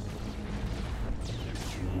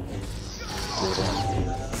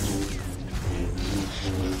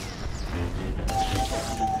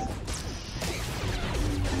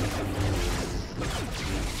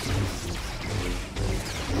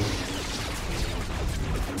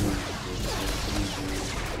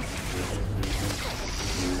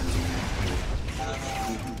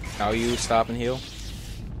 Now you stop and heal?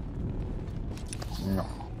 No.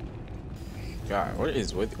 God, what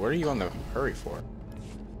are you on the hurry for?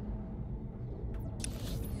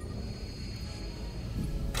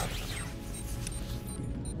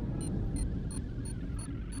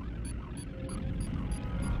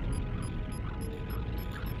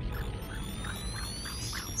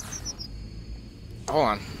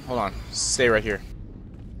 Hold on. Stay right here.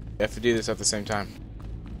 You have to do this at the same time.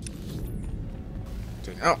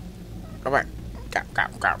 Oh, go back. Go.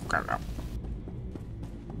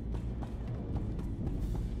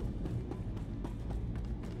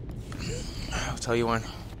 I'll tell you when.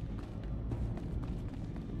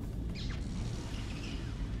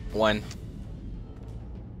 One.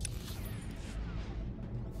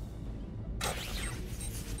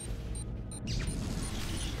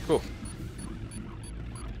 Cool.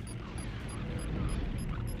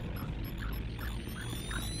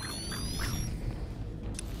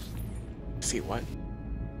 See what?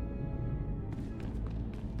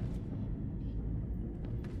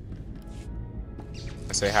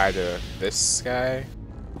 I say hi to this guy.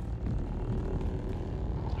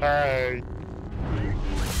 Hi.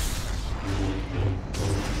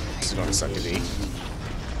 This is gonna suck a D.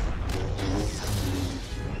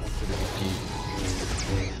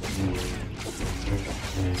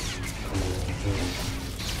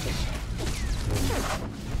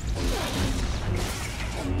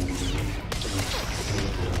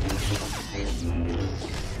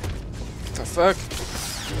 What the fuck?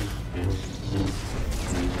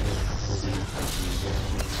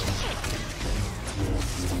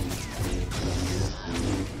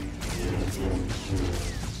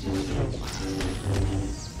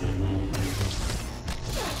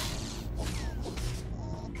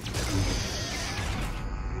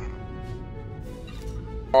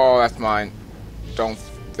 Oh, that's mine. Don't.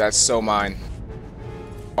 That's so mine.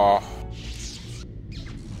 Oh.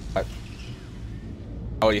 What?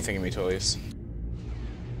 Oh, what do you think of me, Tullius?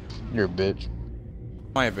 You're a bitch.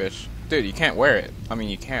 Am I a bitch? Dude, you can't wear it. I mean,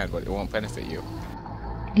 you can, but it won't benefit you.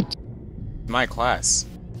 My class.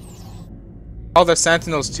 Oh, the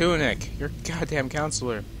Sentinel's tunic. You're a goddamn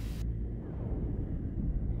counselor.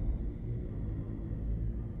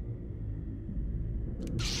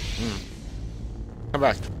 Come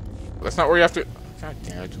back. That's not where you have to. God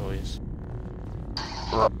damn it, Tullius.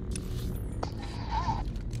 I'm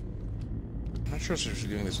not sure if I'm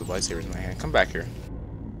doing this with lightsabers in my hand. Come back here.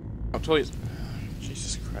 Oh, Tullius.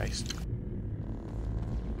 Jesus Christ.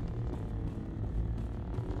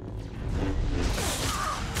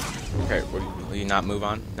 Okay, will you not move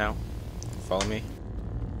on now? Follow me.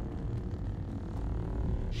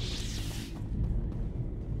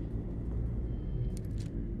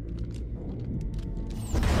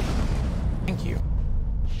 Thank you.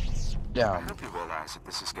 Yeah. I hope you realize that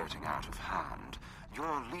this is getting out of hand.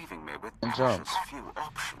 You're leaving me with Jump. precious few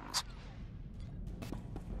options.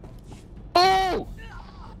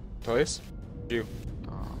 Toys? You.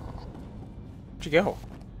 Where'd you go?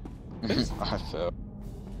 I fell.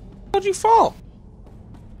 How'd you fall?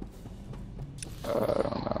 I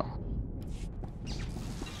don't know.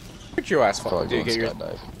 Where'd your ass fall? Probably Dude, going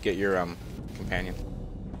get your companion.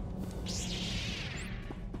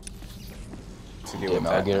 To deal with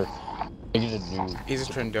that. I'll get her. I get a new. He's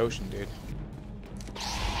a Trandoshan, dude.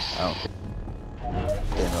 I don't care.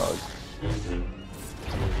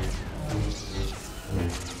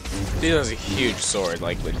 Dude has a huge sword,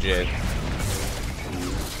 like legit.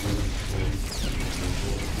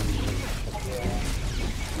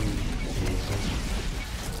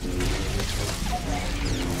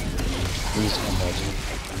 Please come back.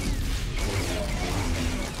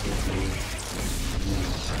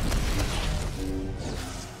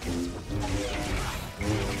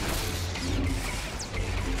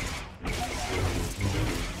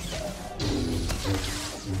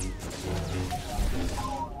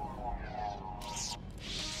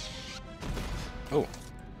 Oh.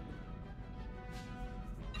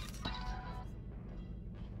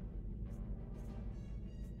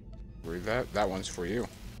 Read that. That one's for you.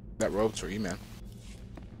 That robe's for you, man.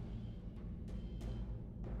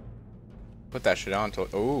 Put that shit on to.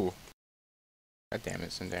 Oh. God damn it,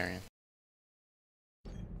 Sindarian.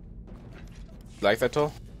 Like that,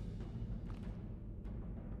 Toll?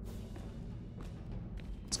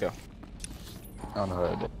 Let's go. I don't know how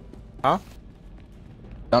to dance. Huh? I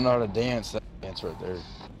don't know how to dance. That dance right there.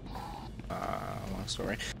 Long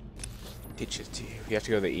story. Teach it to you. You have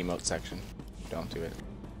to go to the emote section. Don't do it.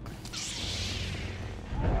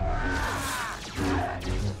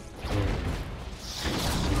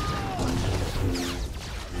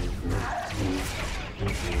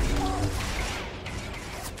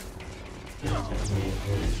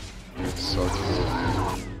 So cool.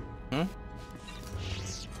 Hmm?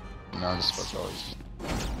 No, just fuck always.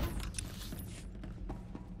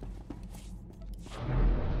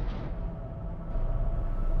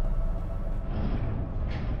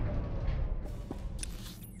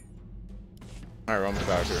 Alright, Roman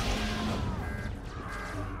Bowser.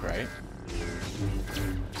 Right?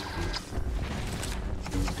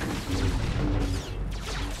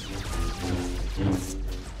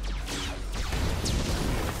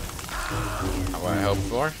 I want to help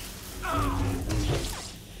for.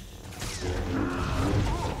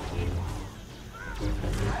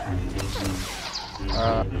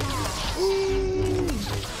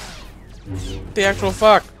 The actual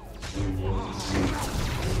fuck.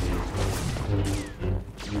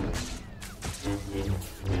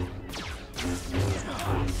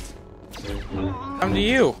 Come to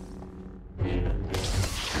you.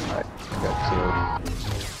 I got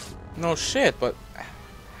killed. No shit, but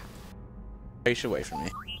face away from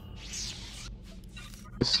me.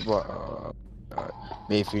 This is what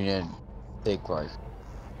maybe if you didn't take life.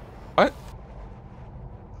 What?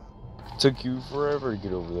 Took you forever to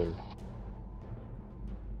get over there.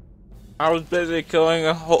 I was busy killing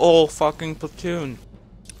a whole fucking platoon.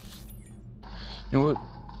 You know what?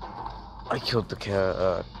 I killed the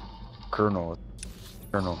colonel.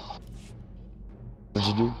 Colonel. What'd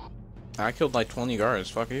you do? I killed like 20 guards.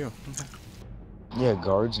 Fuck you. Yeah,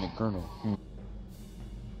 guards and a colonel.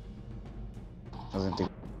 I didn't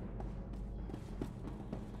think.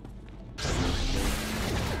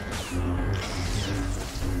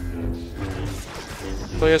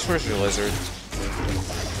 So yes, where's your lizard?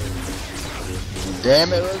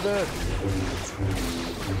 Damn it, lizard!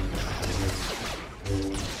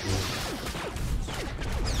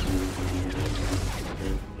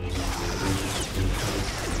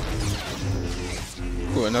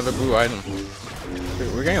 Ooh, another blue item.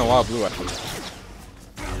 We're getting a lot of blue items.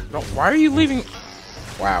 No, why are you leaving?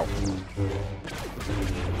 Wow.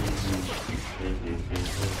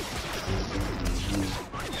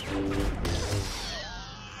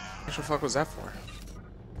 What the fuck was that for?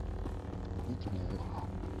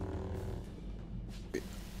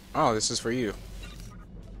 Oh, this is for you.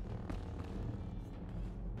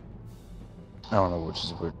 I don't know which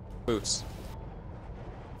is which. Boots.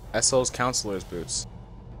 Esseles Counselor's boots.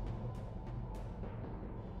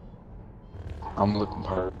 I'm looking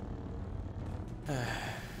hard.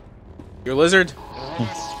 Your lizard?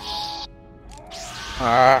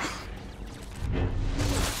 Ah.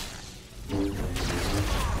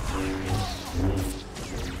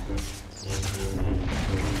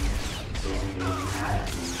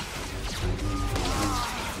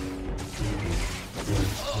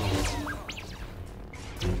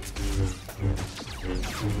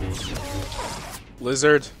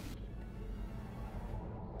 Lizard.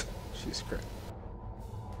 Jesus Christ.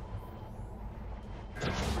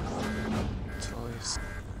 Toys.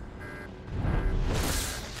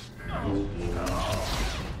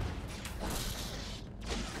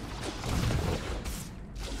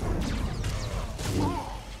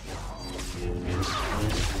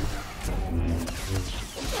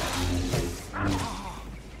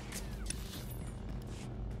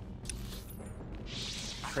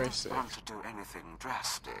 I don't want to do anything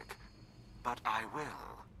drastic, but I will.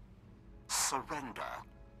 Surrender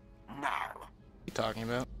now. What are you talking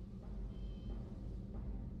about?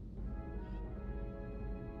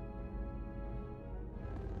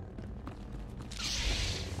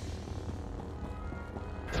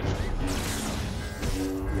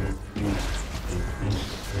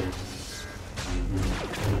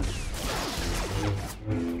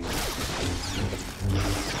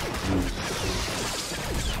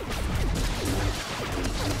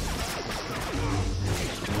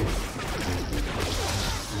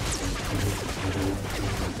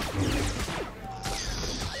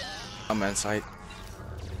 I'm in sight.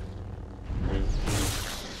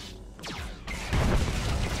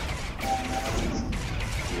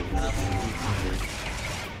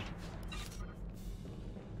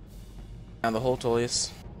 Down the hole,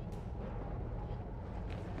 Tullius.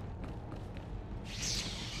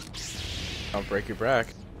 Don't break your back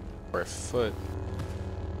or a foot.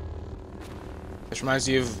 This reminds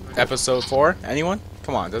you of Episode 4. Anyone?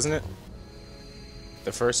 Come on, doesn't it?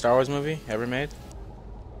 The first Star Wars movie ever made.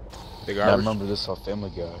 The garbage. I remember this off Family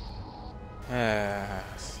Guy.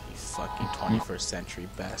 You fucking 21st century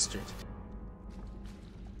bastard.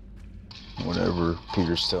 Whenever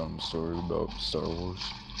Peter's telling the story about Star Wars.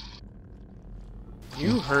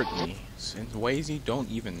 You hurt me in ways you don't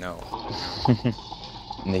even know.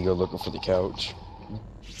 And they go looking for the couch.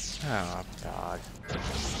 Oh, God.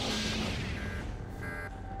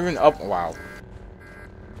 Even up. Wow.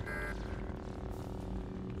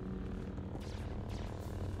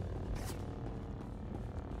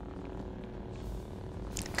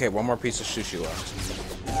 Okay, one more piece of sushi left.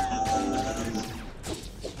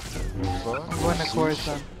 I'm going to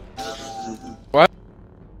Coruscant. What?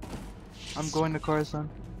 I'm going to Coruscant.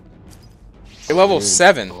 You're level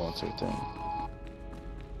 7.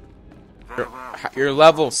 You're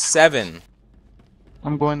level 7.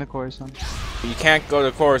 I'm going to Coruscant. You can't go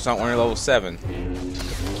to Coruscant when you're level 7.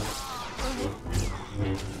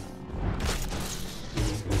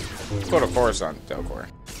 Let's go to Coruscant, Delcor.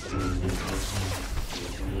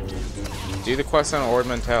 Do the quest on Ord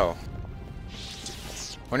Mantell.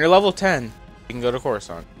 When you're level 10, you can go to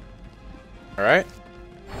Coruscant. Alright?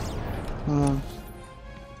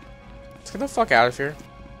 Let's get the fuck out of here.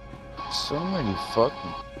 So many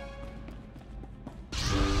fucking...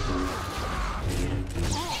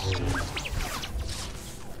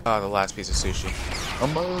 Oh, the last piece of sushi.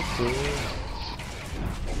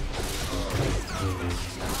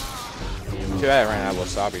 Too bad I ran out of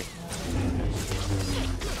wasabi.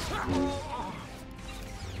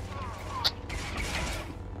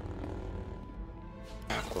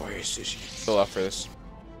 Oh, glorious sushi. Still up for this.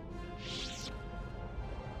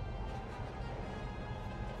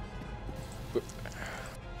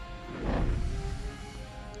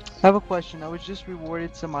 I have a question. I was just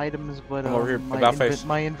rewarded some items, but Come over here, my about face.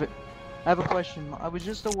 I have a question. I was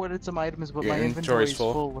just awarded some items, but Your my inventory is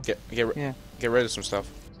full. Get rid of some stuff.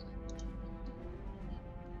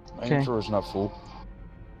 My inventory's not full.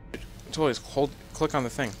 It's always click on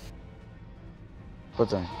the thing.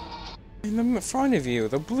 What thing? In the front of you,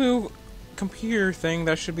 the blue computer thing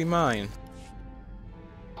that should be mine.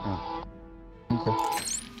 Oh. Okay.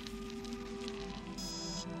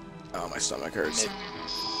 Oh, my stomach hurts.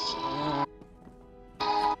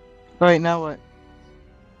 Alright, now what?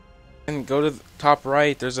 And go to the top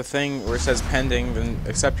right, there's a thing where it says pending, then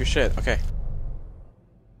accept your shit. Okay.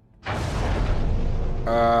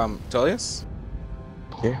 Tullius?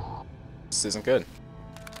 Yeah. This isn't good.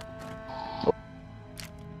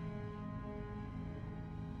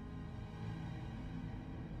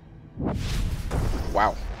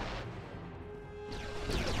 Wow.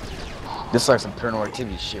 This is like some paranormal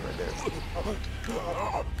activity shit right there.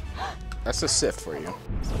 That's a Sith for you.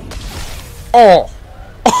 Oh!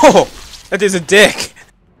 Oh! That is a dick!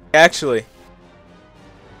 Actually.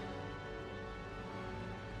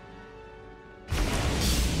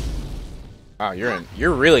 Wow,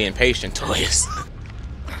 you're really impatient, Tullius.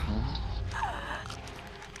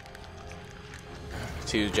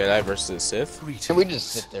 Two Jedi versus a Sith. Can we just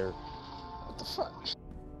sit there? What the fuck?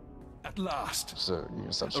 At last. So you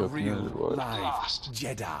gonna stop A choking real me or what? live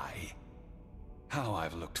Jedi. How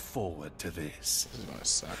I've looked forward to this. This is gonna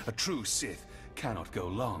suck. A true Sith cannot go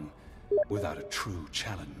long without a true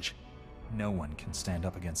challenge. No one can stand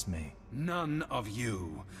up against me. None of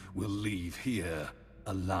you will leave here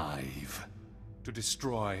alive. To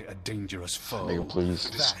destroy a dangerous foe, Nigga, please.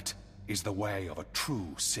 that is the way of a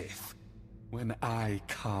true Sith. When I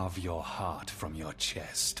carve your heart from your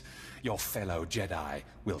chest, your fellow Jedi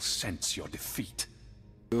will sense your defeat.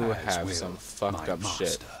 You have some fucked up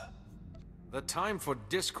shit. The time for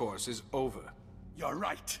discourse is over. You're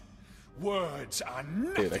right. Words are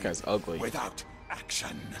nothing. Dude, that guy's ugly. Without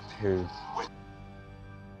action. Here.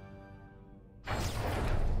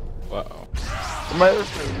 Uh-oh. My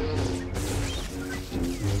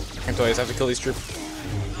Can't tell you, I have to kill these troops.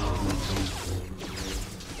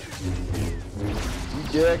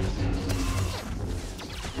 Jack.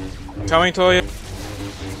 Tell me, Toya.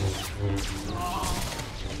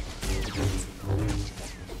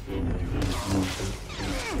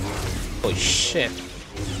 Holy shit.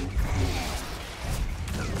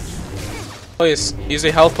 Please, use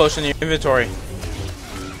a health potion in your inventory.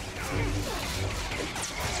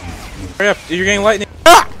 Hurry up, you're getting lightning.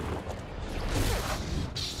 Ah!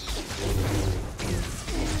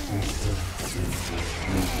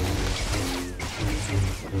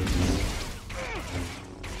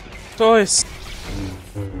 Toys.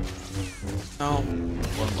 No.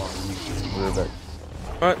 One more. We're back.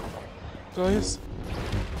 What? Toys?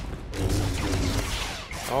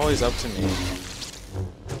 Always up to me.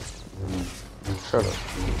 Shut up.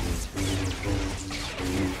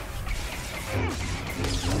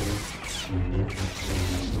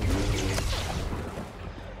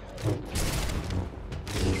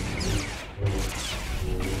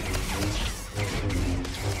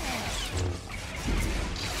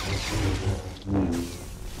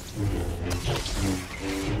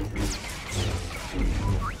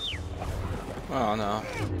 Oh no.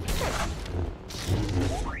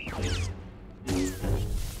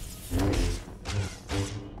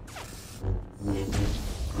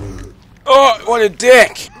 Oh, what a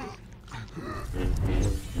dick!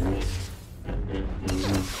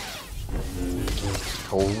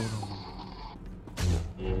 Cold.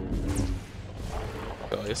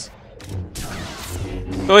 Julius.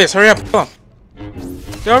 Julius, hurry up! Come on.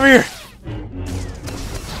 Get over here!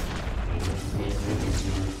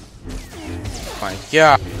 My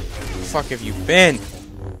god. Where the fuck have you been?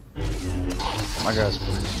 My guy's.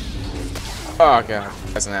 Oh god.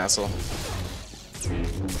 That's an asshole.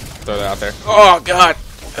 Throw that out there. Oh god!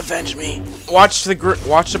 Avenge me! Watch the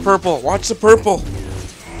watch the purple! Watch the purple!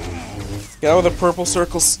 Get out of the purple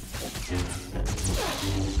circles.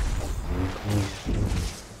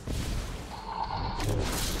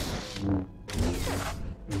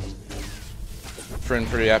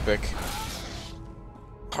 Pretty epic.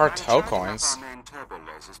 Cartel coins.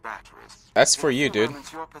 That's for you, dude.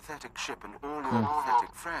 Your pathetic ship and all your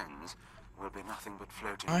pathetic friends will be nothing but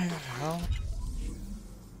floating. Why the hell?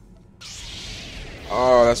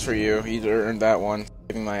 Oh, that's for you. You earned that one.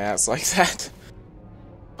 Giving my ass like that.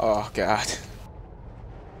 Oh god.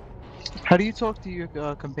 How do you talk to your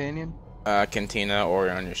companion? Cantina or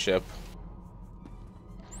on your ship.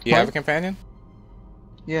 Do you have a companion?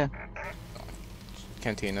 Yeah.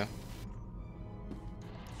 Cantina.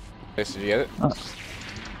 Did you get it?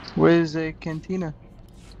 Where's a cantina?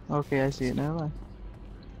 Okay, I see it now.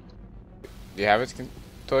 Do you have it,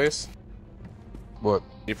 Toyus? What?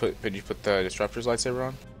 Did you put the disruptor's lightsaber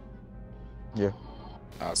on? Yeah.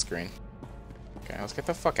 Oh, screen. Okay, let's get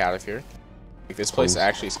the fuck out of here. Like, this place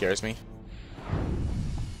actually scares me. How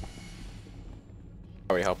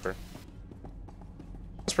do we help her?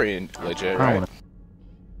 That's pretty legit, right?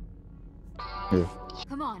 Yeah.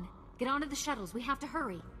 Come on, get onto the shuttles. We have to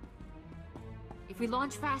hurry. If we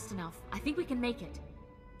launch fast enough, I think we can make it.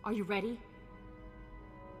 Are you ready?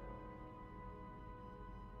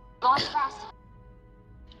 Launch fast.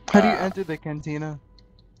 How do you enter the cantina?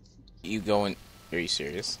 You go in. Are you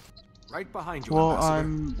serious? Right behind you, Well,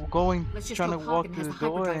 Ambassador. I'm going, trying to Hawk walk has through the the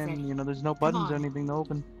door, hyperdrive ready. and you know, there's no buttons or on. anything to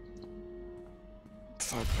open.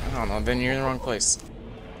 Fuck, I don't know. Then you're in the wrong place.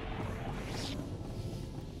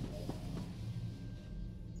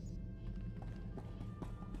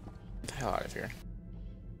 Get the hell out of here.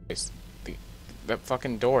 It's that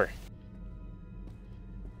fucking door.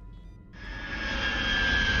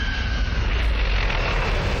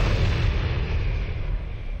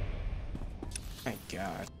 My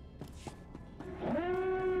god.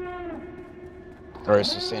 Alright,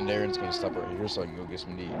 so Sandarin's gonna stop right here so I can go get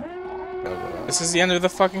some to eat. This is the end of the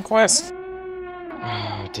fucking quest.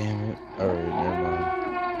 Ah, damn it. Alright, never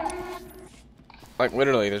mind. Like,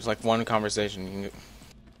 literally, there's like one conversation. You can...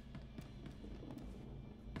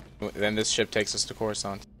 Then this ship takes us to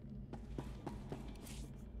Coruscant.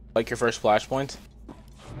 Like your first flashpoint?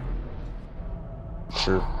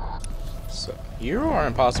 Sure. So, you are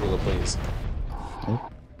impossible to please.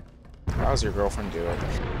 How does your girlfriend do it?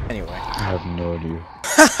 Anyway. I have no idea.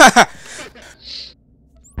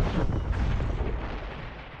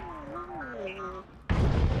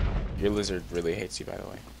 Your lizard really hates you, by the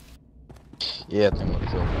way. Yeah, I think I'm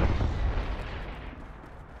gonna kill him.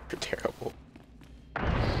 You're terrible.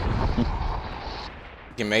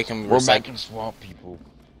 You can make him. We're making swamp people.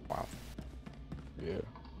 Wow. Yeah.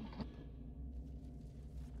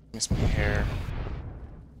 Miss my hair.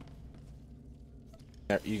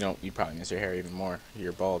 You don't. You probably miss your hair even more.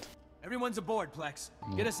 You're bald. Everyone's aboard, Plex.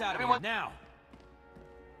 Get us out of here now.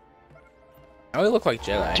 I only look like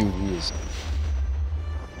Jedi. Dude, he is.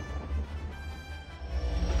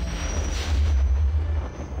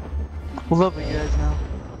 What level you guys now?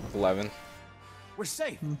 11. We're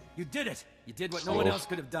safe. You did it. You did what no one else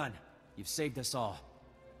could have done. You've saved us all.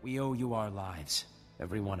 We owe you our lives,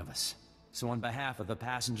 every one of us. So on behalf of the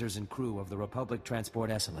passengers and crew of the Republic Transport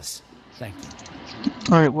Esseles, thank you.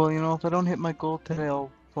 Alright, well, you know, if I don't hit my goal today,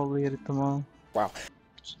 I'll probably hit it tomorrow. Wow.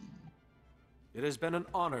 It has been an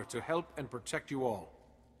honor to help and protect you all.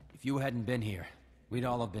 If you hadn't been here, we'd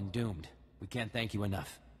all have been doomed. We can't thank you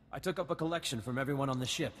enough. I took up a collection from everyone on the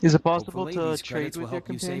ship. Is it possible Hopefully, to these trade credits with will your help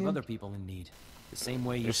you companion? save other people in need. The same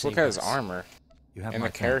way you Just saved look at his us. armor. You have and my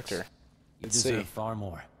the character. thanks. You Let's deserve see. far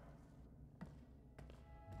more.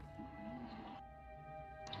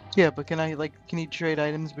 Yeah, but can he trade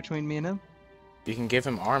items between me and him? You can give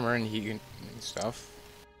him armor and he can and stuff.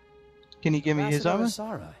 Can he give me his armor?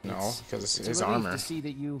 No, because it's his a relief armor. to see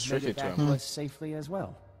that you made Restricted it to back him. to us safely as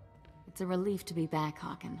well. It's a relief to be back,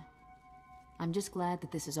 Hawken. I'm just glad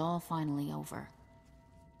that this is all finally over.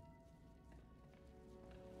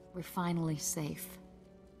 We're finally safe.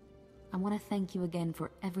 I want to thank you again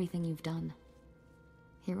for everything you've done.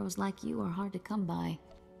 Heroes like you are hard to come by,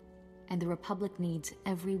 and the Republic needs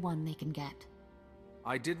every one they can get.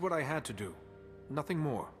 I did what I had to do. Nothing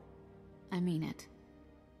more. I mean it.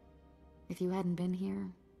 If you hadn't been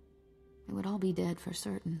here, they would all be dead for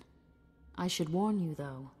certain. I should warn you,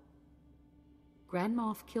 though. Grand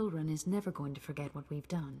Moff Kilran is never going to forget what we've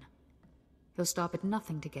done. He'll stop at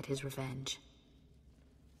nothing to get his revenge.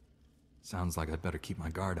 Sounds like I'd better keep my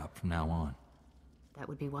guard up from now on. That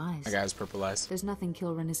would be wise. That guy's purple eyes. There's nothing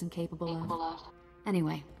Kilran isn't capable of.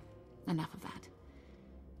 Anyway, enough of that.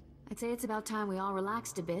 I'd say it's about time we all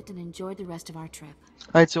relaxed a bit and enjoyed the rest of our trip.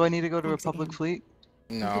 Alright, so I need to go to Thanks Republic again. Fleet?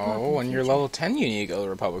 No, when you're level 10, you need to go to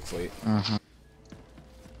Republic Fleet.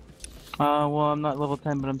 Well, I'm not level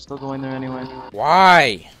 10, but I'm still going there anyway.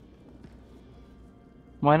 Why?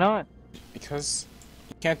 Why not? Because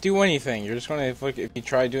you can't do anything. You're just gonna, if you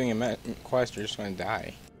try doing a quest, you're just gonna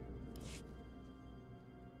die.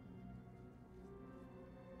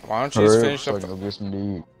 Why don't you just finish up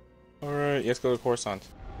the... Alright, let's go to Coruscant.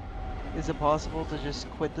 Is it possible to just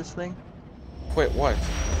quit this thing? Quit what?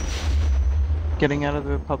 Getting out of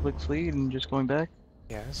the Republic Fleet and just going back?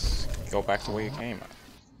 Yes. Go back to where you came.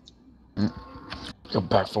 Go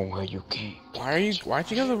back from where you came. Why'd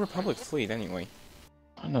you go to the Republic Fleet anyway?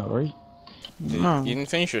 I know, right? You didn't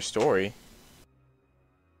finish your story.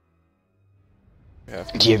 Yeah.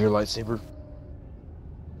 Do you have your lightsaber?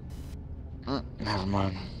 Never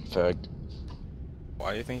mind. Fact.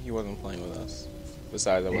 Why do you think he wasn't playing with us?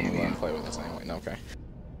 Besides, I wouldn't let him play with us anyway. No, okay.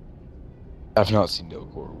 I've not seen Del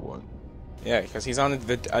Quarter 1. Yeah, because he's on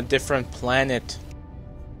a different planet.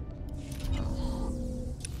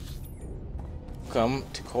 Welcome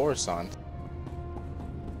to Coruscant,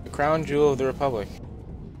 the crown jewel of the Republic.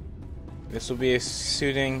 This will be a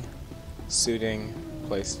suiting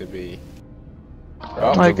place to be.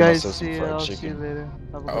 Alright guys, see you, I'll see you later.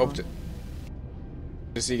 I hope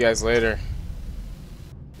to see you guys later.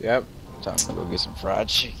 Yep. Time to go get some fried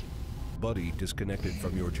chicken. Buddy disconnected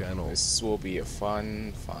from your channel. This will be a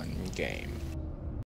fun game.